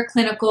using Lyra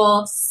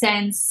Clinical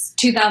since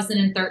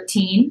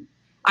 2013.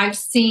 I've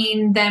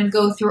seen them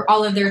go through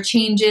all of their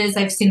changes.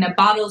 I've seen the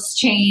bottles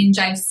change.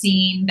 I've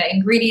seen the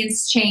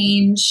ingredients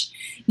change.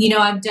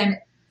 I've done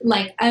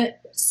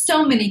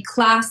so many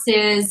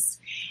classes.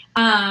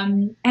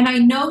 And I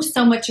know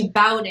so much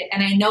about it,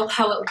 and I know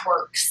how it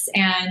works,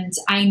 and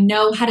I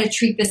know how to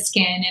treat the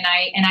skin,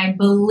 and I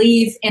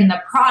believe in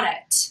the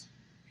product.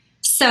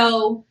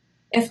 So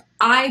if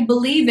I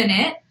believe in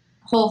it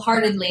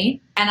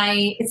wholeheartedly, and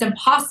it's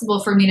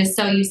impossible for me to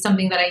sell you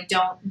something that I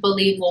don't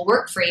believe will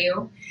work for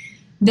you,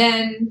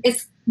 then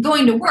it's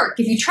going to work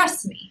if you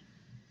trust me.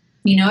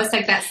 It's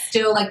like that,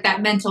 still like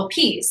that mental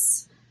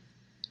piece.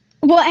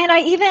 Well, and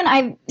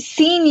I've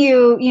seen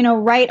you,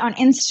 write on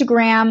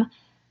Instagram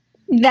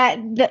that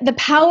the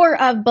power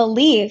of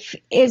belief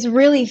is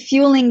really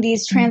fueling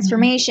these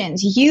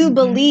transformations. You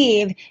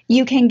believe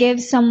you can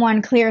give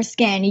someone clear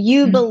skin.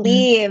 You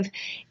believe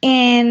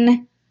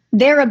in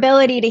their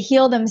ability to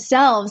heal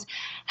themselves.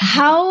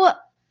 How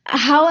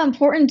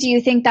important do you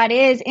think that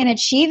is in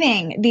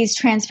achieving these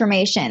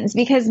transformations?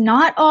 Because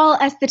not all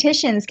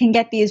estheticians can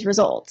get these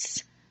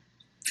results.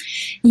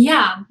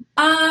 Yeah.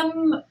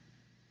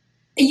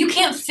 You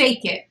can't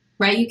fake it.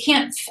 Right?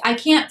 I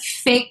can't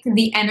fake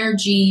the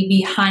energy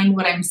behind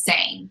what I'm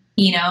saying,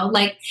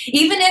 like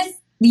even if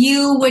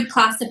you would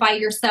classify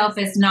yourself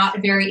as not a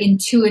very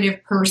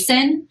intuitive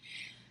person,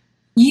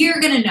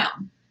 you're going to know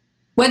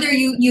whether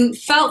you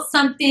felt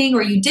something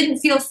or you didn't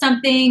feel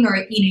something,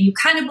 or, you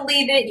kind of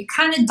believe it, you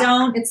kind of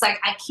don't. It's like,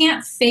 I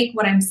can't fake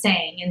what I'm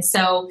saying. And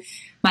so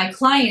my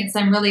clients,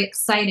 I'm really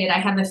excited. I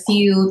have a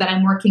few that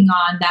I'm working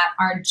on that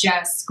are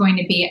just going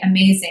to be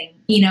amazing.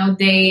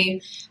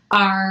 They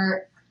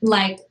are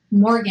like,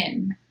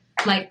 Morgan,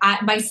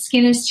 my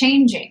skin is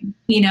changing,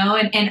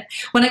 and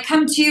when I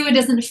come to you, it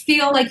doesn't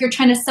feel like you're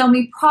trying to sell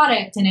me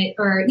product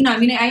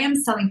I am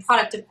selling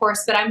product, of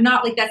course, but I'm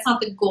not like, that's not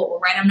the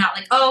goal, right? I'm not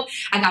like, oh,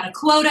 I got a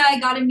quota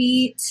I got to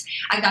meet.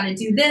 I got to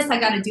do this. I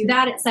got to do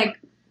that. It's like,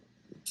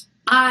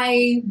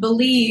 I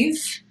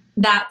believe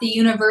that the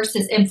universe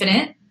is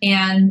infinite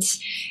and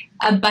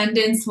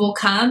abundance will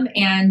come.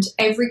 And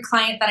every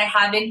client that I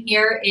have in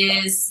here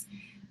is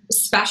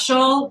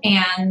special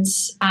and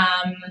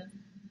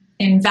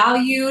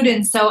valued.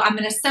 And so I'm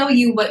going to sell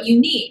you what you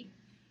need.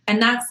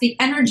 And that's the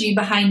energy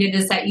behind it,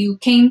 is that you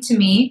came to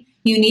me,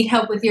 you need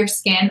help with your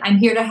skin. I'm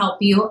here to help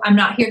you. I'm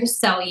not here to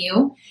sell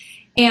you.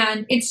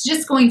 And it's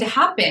just going to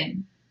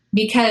happen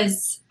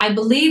because I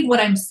believe what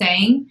I'm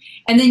saying.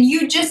 And then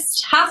you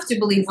just have to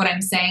believe what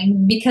I'm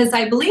saying because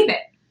I believe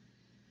it.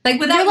 Like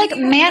without you're like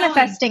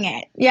manifesting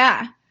it.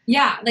 Yeah.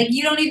 Yeah. Like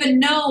you don't even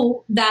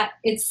know that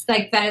it's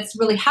like that it's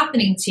really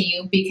happening to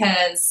you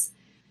because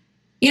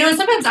and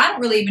sometimes I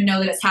don't really even know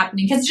that it's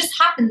happening because it just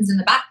happens in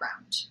the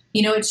background.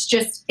 It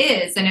just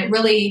is. And it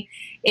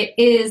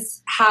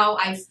is how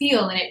I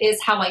feel and it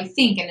is how I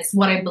think and it's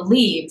what I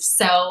believe.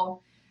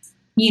 So,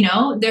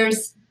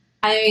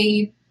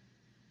 I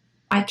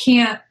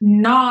can't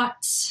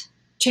not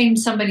change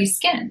somebody's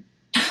skin,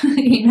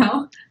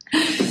 I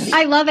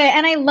love it.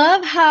 And I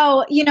love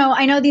how,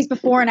 I know these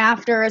before and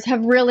afters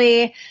have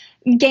really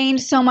gained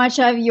so much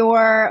of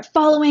your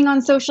following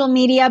on social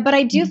media, but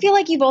I do feel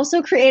like you've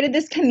also created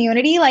this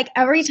community. Like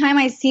every time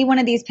I see one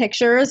of these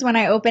pictures when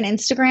I open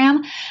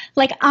Instagram,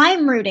 like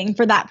I'm rooting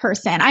for that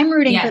person. I'm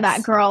rooting for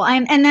that girl.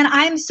 And then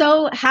I'm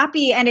so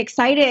happy and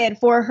excited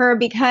for her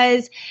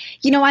because,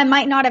 I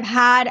might not have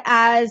had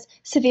as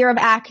severe of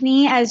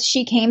acne as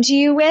she came to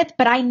you with,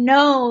 but I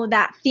know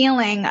that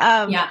feeling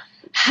of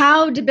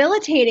how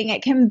debilitating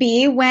it can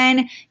be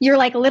when you're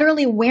like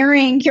literally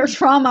wearing your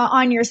trauma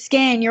on your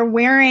skin, you're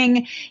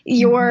wearing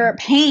your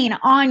pain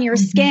on your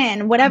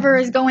skin, whatever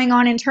is going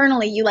on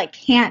internally, you like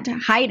can't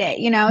hide it,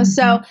 you know?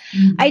 So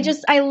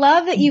I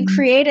love that you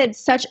created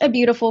such a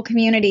beautiful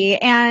community.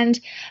 And,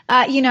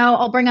 you know,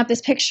 I'll bring up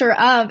this picture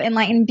of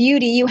Enlightened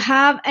Beauty. You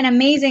have an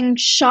amazing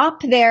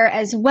shop there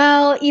as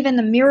well. Even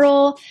the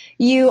mural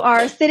you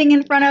are sitting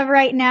in front of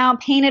right now,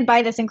 painted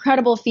by this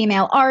incredible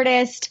female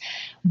artist.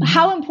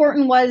 How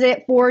important was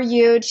it for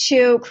you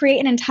to create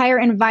an entire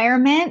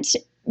environment?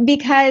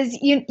 Because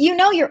you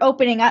know you're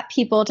opening up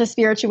people to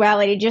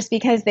spirituality just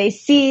because they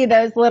see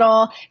those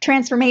little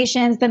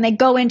transformations, then they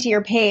go into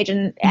your page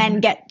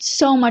and get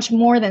so much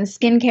more than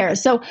skincare.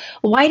 So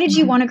why did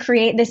you want to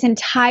create this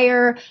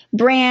entire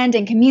brand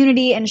and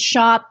community and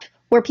shop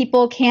where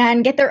people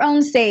can get their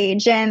own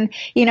sage and,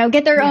 you know,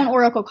 get their own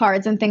oracle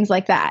cards and things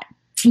like that?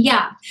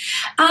 Yeah.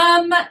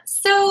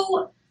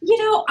 So, you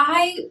know,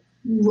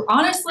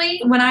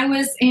 honestly, when I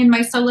was in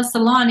my solo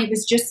salon, it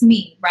was just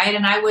me, right?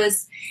 And I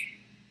was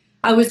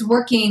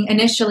working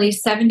initially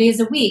 7 days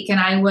a week, and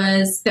I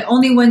was the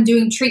only one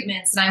doing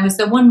treatments, and I was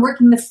the one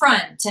working the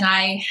front, and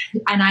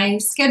I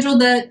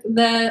scheduled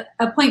the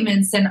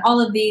appointments and all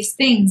of these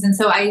things. And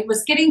so I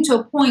was getting to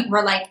a point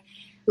where like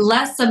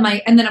less of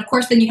my, and then of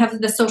course, then you have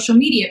the social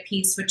media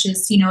piece, which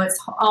is, you know, its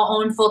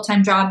own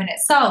full-time job in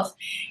itself.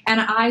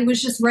 And I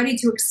was just ready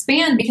to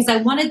expand because I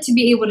wanted to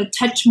be able to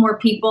touch more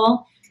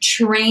people,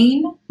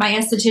 train my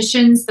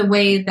estheticians the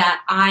way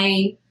that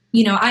I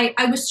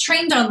was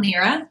trained on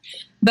Lyra,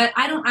 but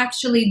I don't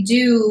actually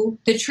do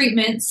the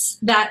treatments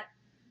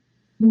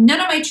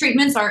none of my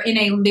treatments are in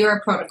a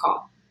Lyra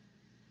protocol.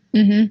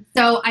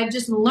 So I've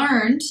just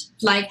learned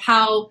like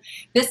how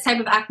this type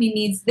of acne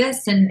needs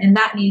this and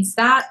that needs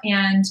that.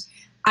 And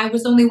I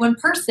was only one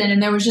person,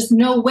 and there was just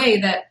no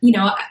way that, you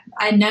know,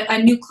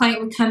 a new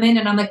client would come in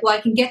and I'm like, well, I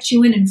can get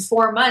you in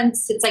 4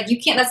 months. It's like,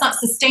 you can't, that's not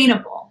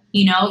sustainable,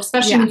 you know,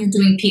 especially when you're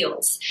doing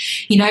peels,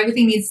 you know,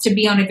 everything needs to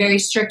be on a very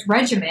strict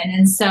regimen.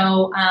 And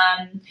so,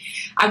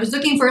 I was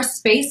looking for a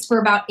space for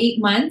about 8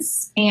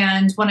 months.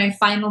 And when I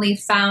finally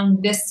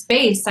found this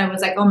space, I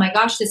was like, oh my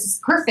gosh, this is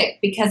perfect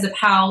because of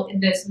how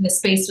the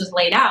space was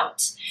laid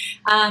out.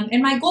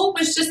 And my goal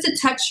was just to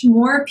touch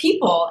more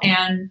people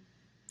and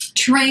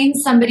train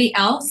somebody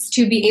else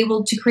to be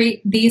able to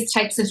create these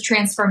types of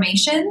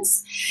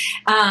transformations.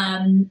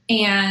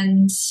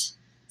 And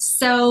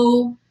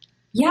so,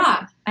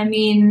 yeah, I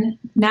mean,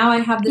 now I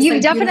have this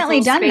You've definitely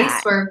done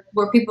space that.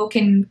 where people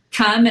can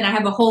come, and I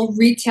have a whole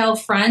retail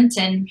front,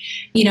 and,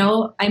 you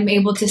know, I'm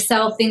able to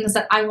sell things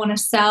that I want to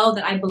sell,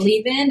 that I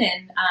believe in.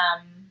 And,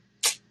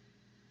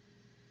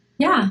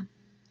 yeah.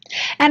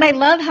 And I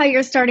love how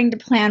you're starting to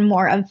plan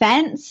more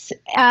events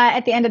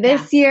at the end of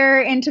this year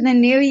into the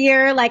new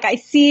year. Like I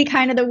see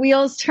kind of the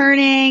wheels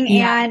turning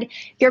and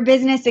your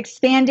business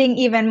expanding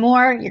even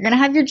more. You're going to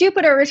have your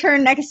Jupiter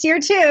return next year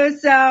too.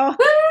 So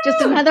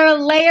just another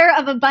layer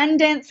of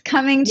abundance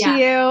coming to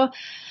you.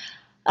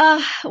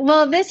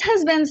 Well, this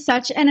has been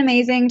such an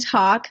amazing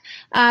talk.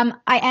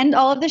 I end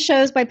all of the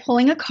shows by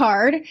pulling a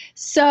card.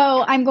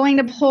 So I'm going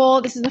to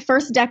pull, this is the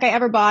first deck I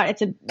ever bought.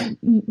 It's a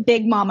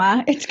big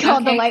mama. It's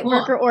called the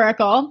Lightworker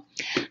Oracle.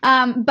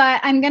 But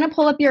I'm going to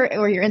pull up your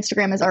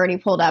Instagram is already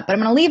pulled up, but I'm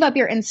going to leave up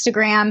your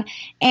Instagram.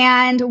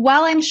 And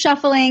while I'm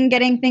shuffling,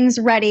 getting things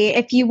ready,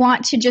 if you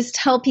want to just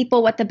tell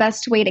people what the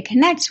best way to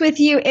connect with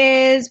you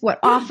is, what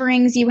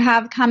offerings you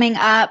have coming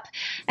up,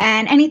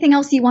 and anything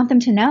else you want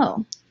them to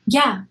know.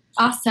 Yeah.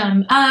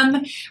 Awesome.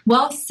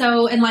 Well,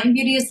 so Enlightened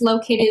Beauty is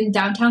located in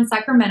downtown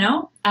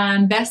Sacramento.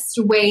 Best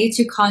way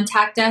to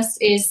contact us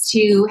is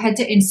to head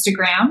to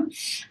Instagram.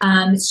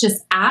 It's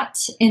just at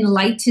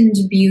Enlightened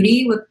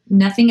Beauty with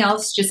nothing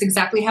else, just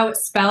exactly how it's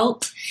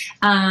spelled.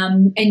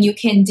 And you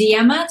can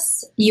DM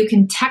us, you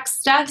can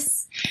text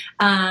us,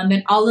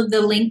 and all of the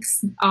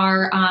links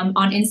are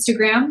on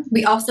Instagram.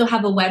 We also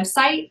have a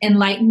website,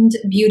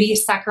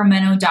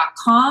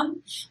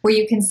 enlightenedbeautysacramento.com, where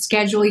you can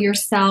schedule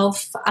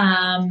yourself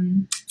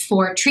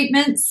for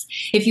treatments.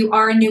 If you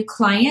are a new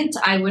client,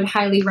 I would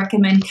highly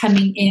recommend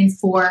coming in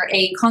for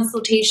a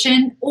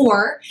consultation,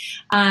 or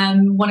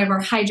one of our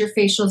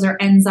hydrofacials or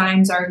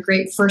enzymes are a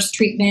great first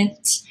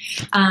treatment,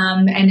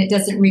 and it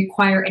doesn't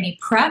require any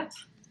prep.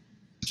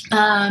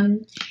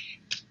 And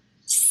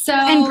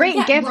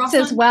great gifts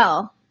as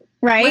well,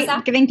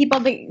 right? Giving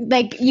people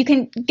you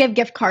can give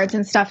gift cards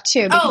and stuff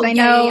too, because I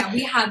know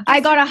we have I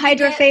got a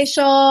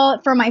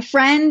hydrofacial for my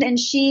friend and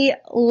she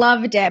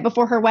loved it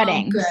before her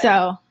wedding.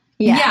 So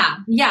Yeah,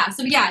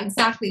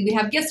 exactly. We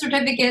have gift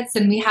certificates,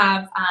 and we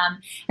have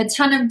a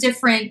ton of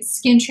different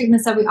skin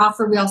treatments that we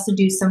offer. We also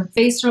do some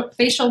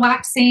facial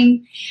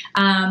waxing.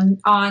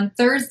 On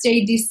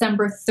Thursday,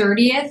 December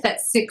 30th at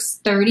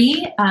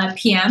 6:30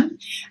 p.m.,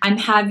 I'm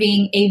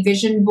having a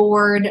vision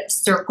board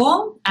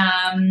circle.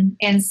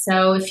 And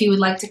so if you would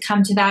like to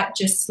come to that,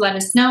 just let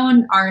us know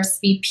and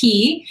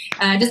RSVP.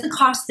 It doesn't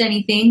cost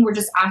anything. We're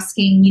just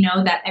asking,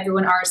 that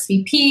everyone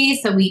RSVP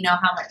so we know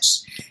how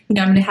much, I'm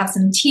going to have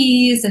some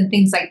teas and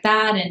things like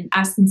that, and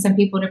asking some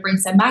people to bring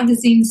some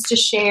magazines to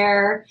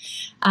share.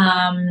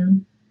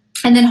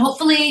 And then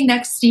hopefully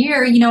next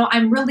year, you know,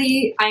 I'm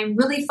really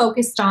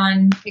focused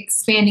on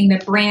expanding the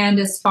brand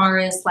as far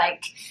as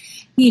like,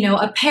 you know,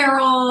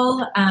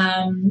 apparel,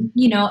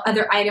 you know,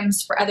 other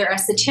items for other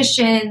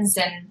estheticians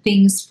and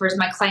things for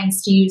my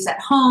clients to use at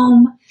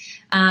home,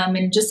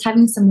 and just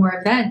having some more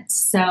events.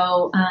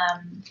 So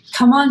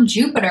come on,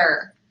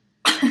 Jupiter.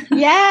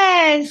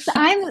 Yes,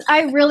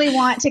 I really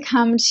want to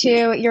come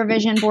to your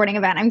vision boarding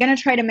event. I'm going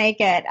to try to make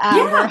it.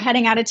 We're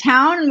heading out of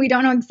town and we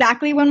don't know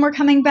exactly when we're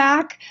coming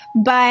back,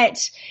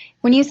 but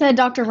when you said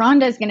Dr.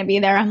 Rhonda is going to be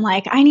there, I'm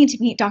like, I need to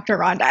meet Dr.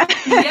 Rhonda.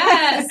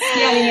 Yes.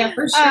 Yeah,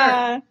 for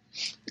sure.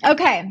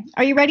 Okay.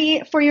 Are you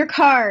ready for your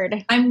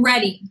card? I'm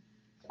ready.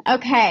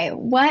 Okay.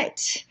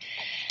 What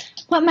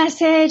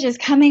message is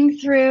coming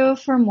through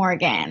for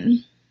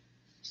Morgan?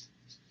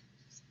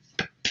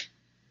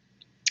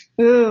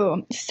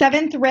 Ooh,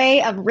 seventh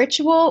ray of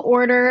ritual,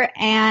 order,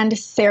 and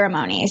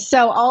ceremony.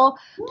 So I'll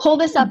pull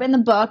this up in the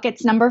book.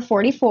 It's number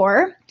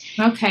 44.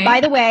 Okay. By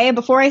the way,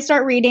 before I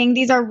start reading,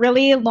 these are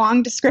really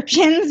long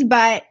descriptions,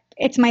 but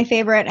it's my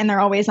favorite and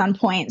they're always on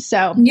point. So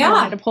I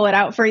wanted to pull it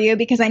out for you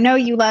because I know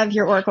you love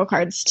your oracle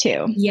cards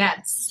too.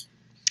 Yes.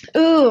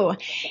 Ooh,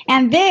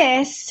 and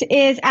this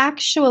is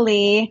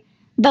actually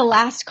the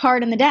last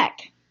card in the deck.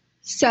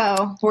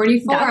 So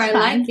 44, I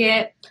like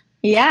it.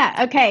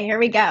 Yeah. Okay, here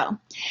we go.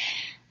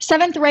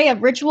 Seventh ray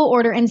of ritual,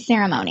 order, and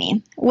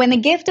ceremony. When the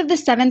gift of the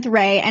seventh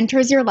ray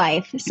enters your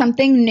life,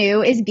 something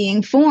new is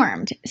being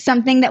formed,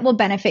 something that will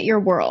benefit your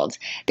world.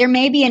 There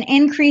may be an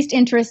increased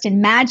interest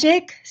in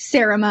magic,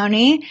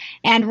 ceremony,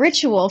 and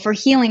ritual for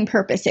healing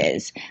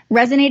purposes.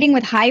 Resonating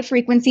with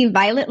high-frequency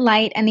violet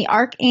light and the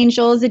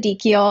archangel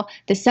Zedekiel,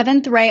 the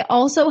seventh ray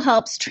also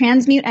helps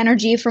transmute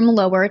energy from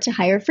lower to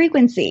higher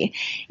frequency.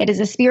 It is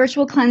a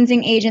spiritual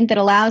cleansing agent that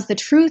allows the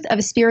truth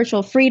of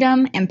spiritual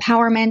freedom,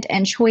 empowerment,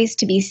 and choice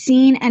to be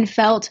seen and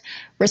felt,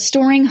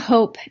 restoring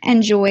hope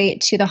and joy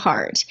to the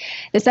heart.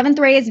 The seventh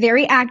ray is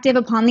very active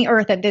upon the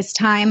earth at this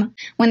time.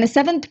 When the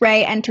seventh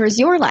ray enters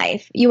your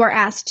life, you are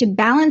asked to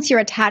balance your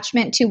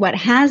attachment to what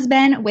has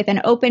been with an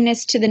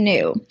openness to the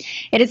new.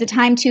 It is a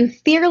time to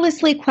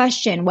fearlessly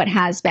question what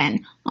has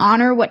been,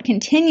 honor what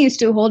continues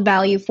to hold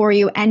value for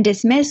you, and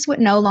dismiss what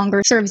no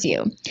longer serves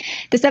you.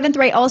 The seventh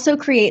ray also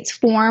creates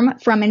form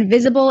from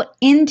invisible,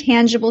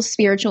 intangible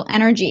spiritual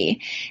energy.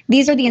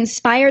 These are the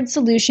inspired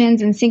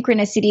solutions and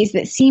synchronicities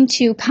that seem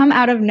to come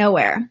out of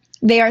nowhere.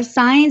 They are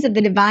signs of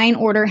the divine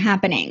order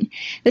happening.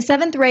 The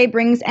seventh ray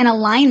brings an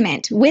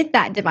alignment with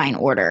that divine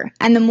order,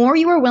 and the more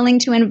you are willing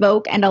to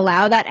invoke and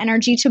allow that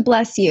energy to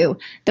bless you,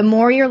 the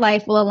more your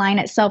life will align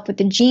itself with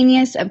the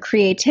genius of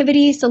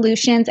creativity,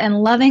 solutions,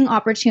 and loving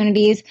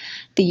opportunities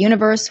the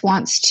universe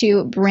wants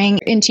to bring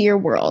into your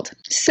world.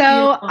 So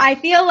beautiful. I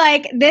feel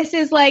like this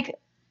is like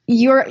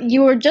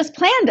you were just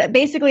planned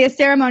basically a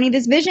ceremony,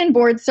 this vision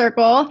board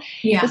circle.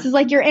 Yeah. This is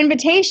like your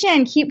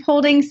invitation. Keep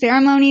holding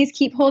ceremonies,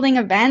 keep holding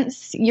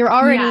events. You're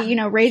already,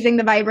 raising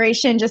the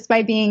vibration just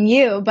by being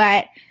you.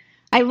 But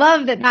I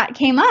love that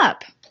came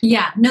up.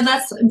 Yeah, no,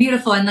 that's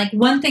beautiful. And like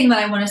one thing that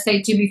I want to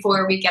say too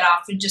before we get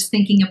off and just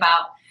thinking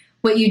about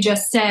what you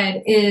just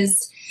said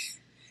is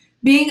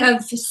being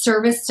of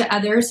service to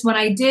others. When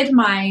I did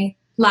my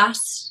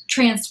last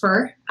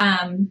transfer,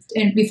 and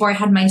before I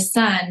had my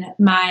son,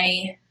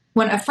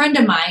 a friend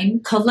of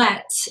mine,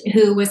 Colette,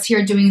 who was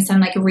here doing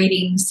some like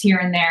readings here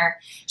and there,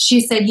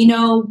 she said,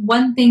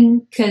 one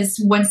thing, because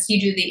once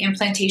you do the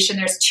implantation,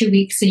 there's 2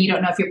 weeks and you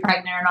don't know if you're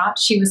pregnant or not.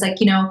 She was like,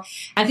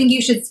 I think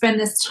you should spend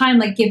this time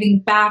like giving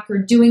back or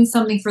doing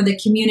something for the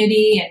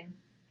community. And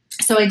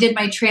so I did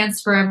my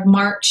transfer of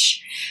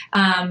March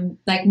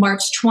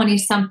 20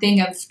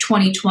 something of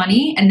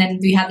 2020. And then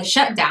we had the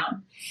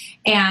shutdown.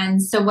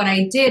 And so what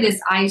I did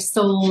is I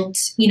sold,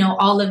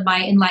 all of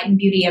my Enlightened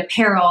Beauty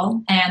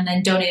apparel and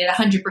then donated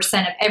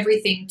 100% of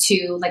everything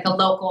to like a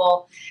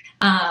local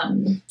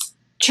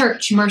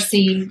church,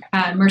 Mercy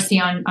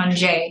on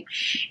Jay.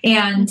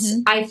 And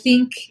I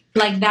think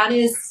like that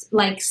is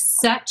like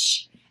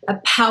such a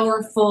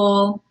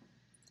powerful,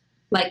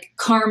 like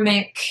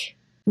karmic,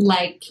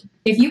 like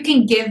if you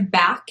can give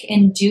back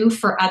and do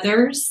for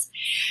others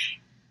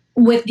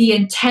with the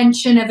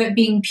intention of it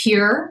being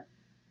pure,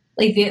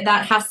 like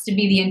that has to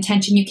be the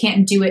intention. You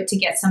can't do it to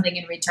get something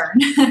in return,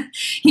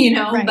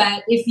 Right.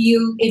 But if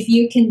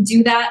you can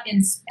do that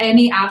in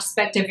any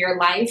aspect of your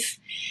life,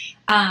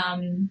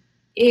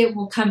 it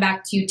will come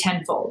back to you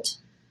tenfold,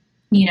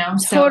 So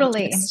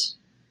totally.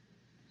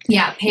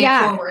 Pay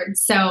it forward.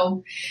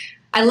 So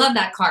I love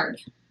that card.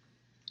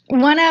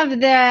 One of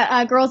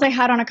the girls I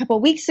had on a couple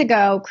of weeks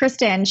ago,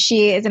 Kristen,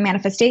 she is a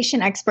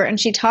manifestation expert, and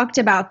she talked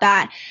about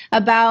that,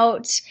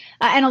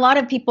 and a lot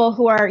of people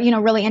who are,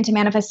 really into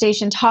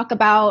manifestation talk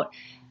about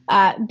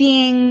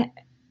being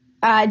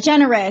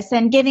generous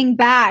and giving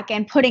back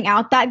and putting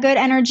out that good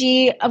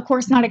energy, of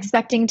course, not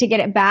expecting to get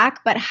it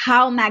back, but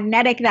how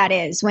magnetic that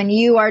is when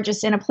you are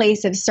just in a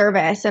place of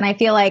service. And I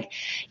feel like,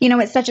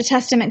 it's such a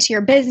testament to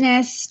your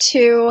business,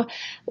 to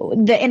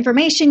the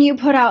information you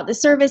put out, the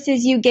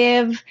services you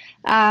give,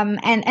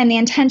 and the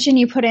intention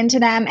you put into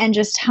them, and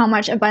just how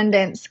much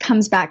abundance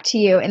comes back to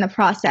you in the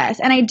process.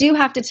 And I do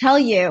have to tell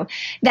you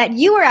that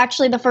you were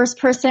actually the first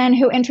person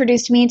who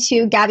introduced me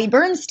to Gabby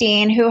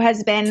Bernstein, who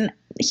has been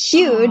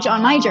huge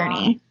on my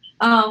journey.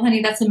 Oh,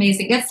 honey, that's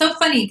amazing. It's so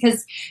funny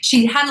because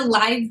she had a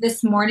live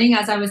this morning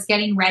as I was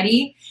getting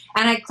ready,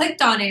 and I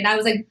clicked on it and I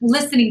was like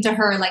listening to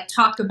her like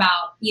talk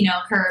about,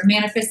 her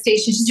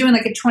manifestation. She's doing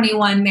like a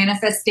 21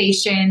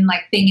 manifestation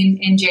like thing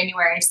in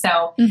January.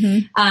 So,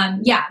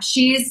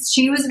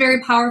 she was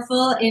very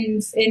powerful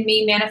in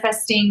me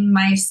manifesting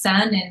my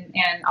son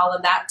and all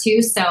of that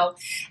too. So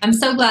I'm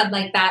so glad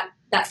like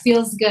that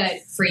feels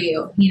good for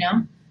you,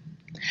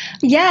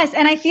 Yes.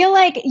 And I feel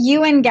like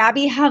you and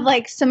Gabby have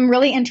like some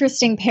really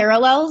interesting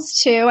parallels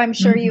too. I'm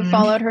sure you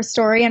followed her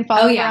story and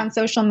followed her on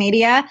social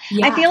media.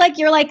 Yeah. I feel like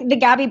you're like the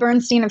Gabby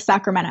Bernstein of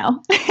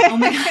Sacramento. Oh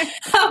my God.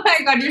 Oh my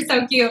God. You're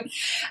so cute.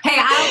 Hey,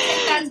 I'll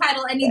take that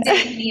title any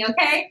day, me,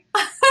 okay?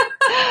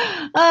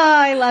 Oh,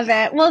 I love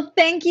it. Well,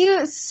 thank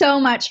you so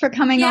much for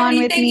coming on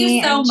with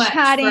me and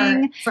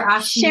chatting, for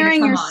asking sharing me to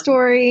come your on.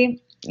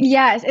 story.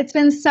 Yes, it's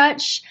been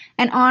such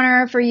an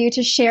honor for you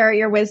to share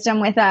your wisdom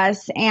with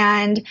us.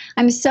 And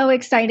I'm so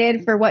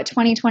excited for what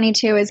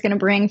 2022 is going to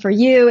bring for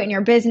you and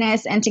your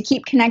business, and to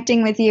keep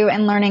connecting with you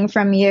and learning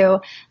from you.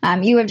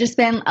 You have just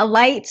been a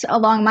light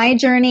along my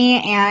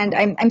journey, and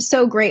I'm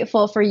so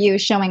grateful for you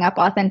showing up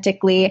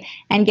authentically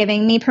and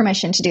giving me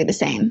permission to do the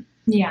same.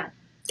 Yeah.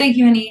 Thank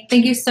you, honey.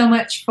 Thank you so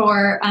much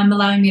for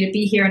allowing me to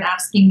be here and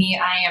asking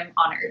me. I am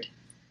honored.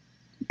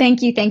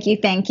 Thank you, thank you,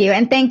 thank you.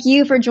 And thank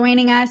you for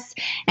joining us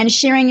and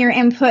sharing your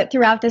input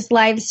throughout this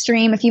live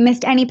stream. If you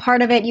missed any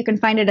part of it, you can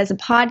find it as a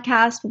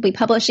podcast. We'll be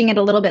publishing it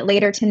a little bit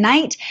later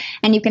tonight.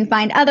 And you can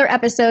find other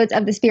episodes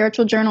of The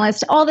Spiritual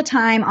Journalist all the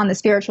time on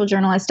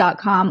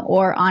thespiritualjournalist.com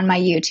or on my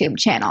YouTube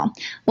channel.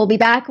 We'll be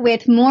back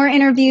with more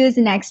interviews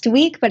next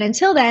week. But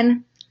until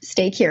then,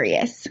 stay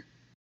curious.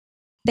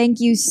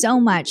 Thank you so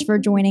much for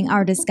joining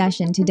our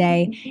discussion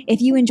today. If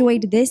you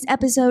enjoyed this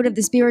episode of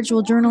The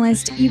Spiritual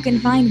Journalist, you can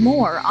find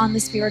more on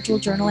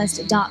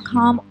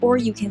thespiritualjournalist.com, or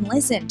you can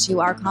listen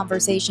to our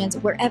conversations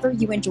wherever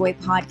you enjoy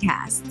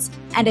podcasts.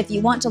 And if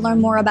you want to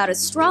learn more about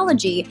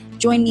astrology,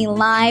 join me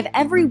live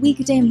every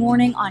weekday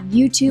morning on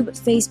YouTube,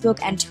 Facebook,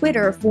 and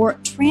Twitter for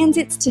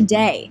Transits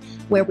Today,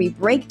 where we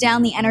break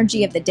down the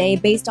energy of the day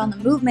based on the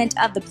movement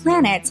of the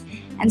planets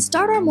and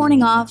start our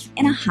morning off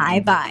in a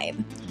high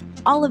vibe.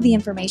 All of the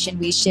information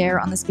we share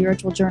on The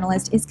Spiritual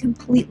Journalist is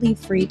completely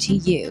free to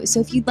you. So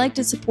if you'd like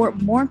to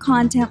support more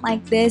content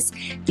like this,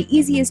 the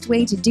easiest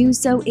way to do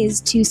so is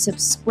to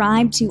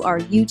subscribe to our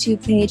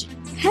YouTube page.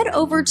 Head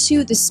over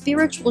to the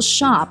Spiritual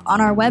Shop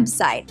on our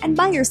website and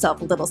buy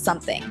yourself a little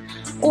something.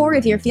 Or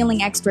if you're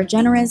feeling extra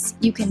generous,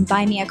 you can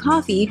buy me a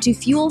coffee to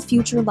fuel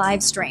future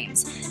live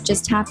streams.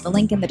 Just tap the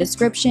link in the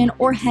description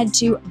or head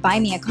to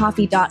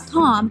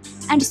buymeacoffee.com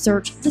and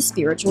search The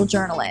Spiritual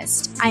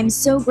Journalist. I'm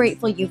so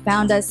grateful you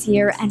found us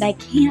here, and I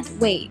can't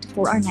wait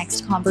for our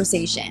next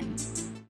conversation.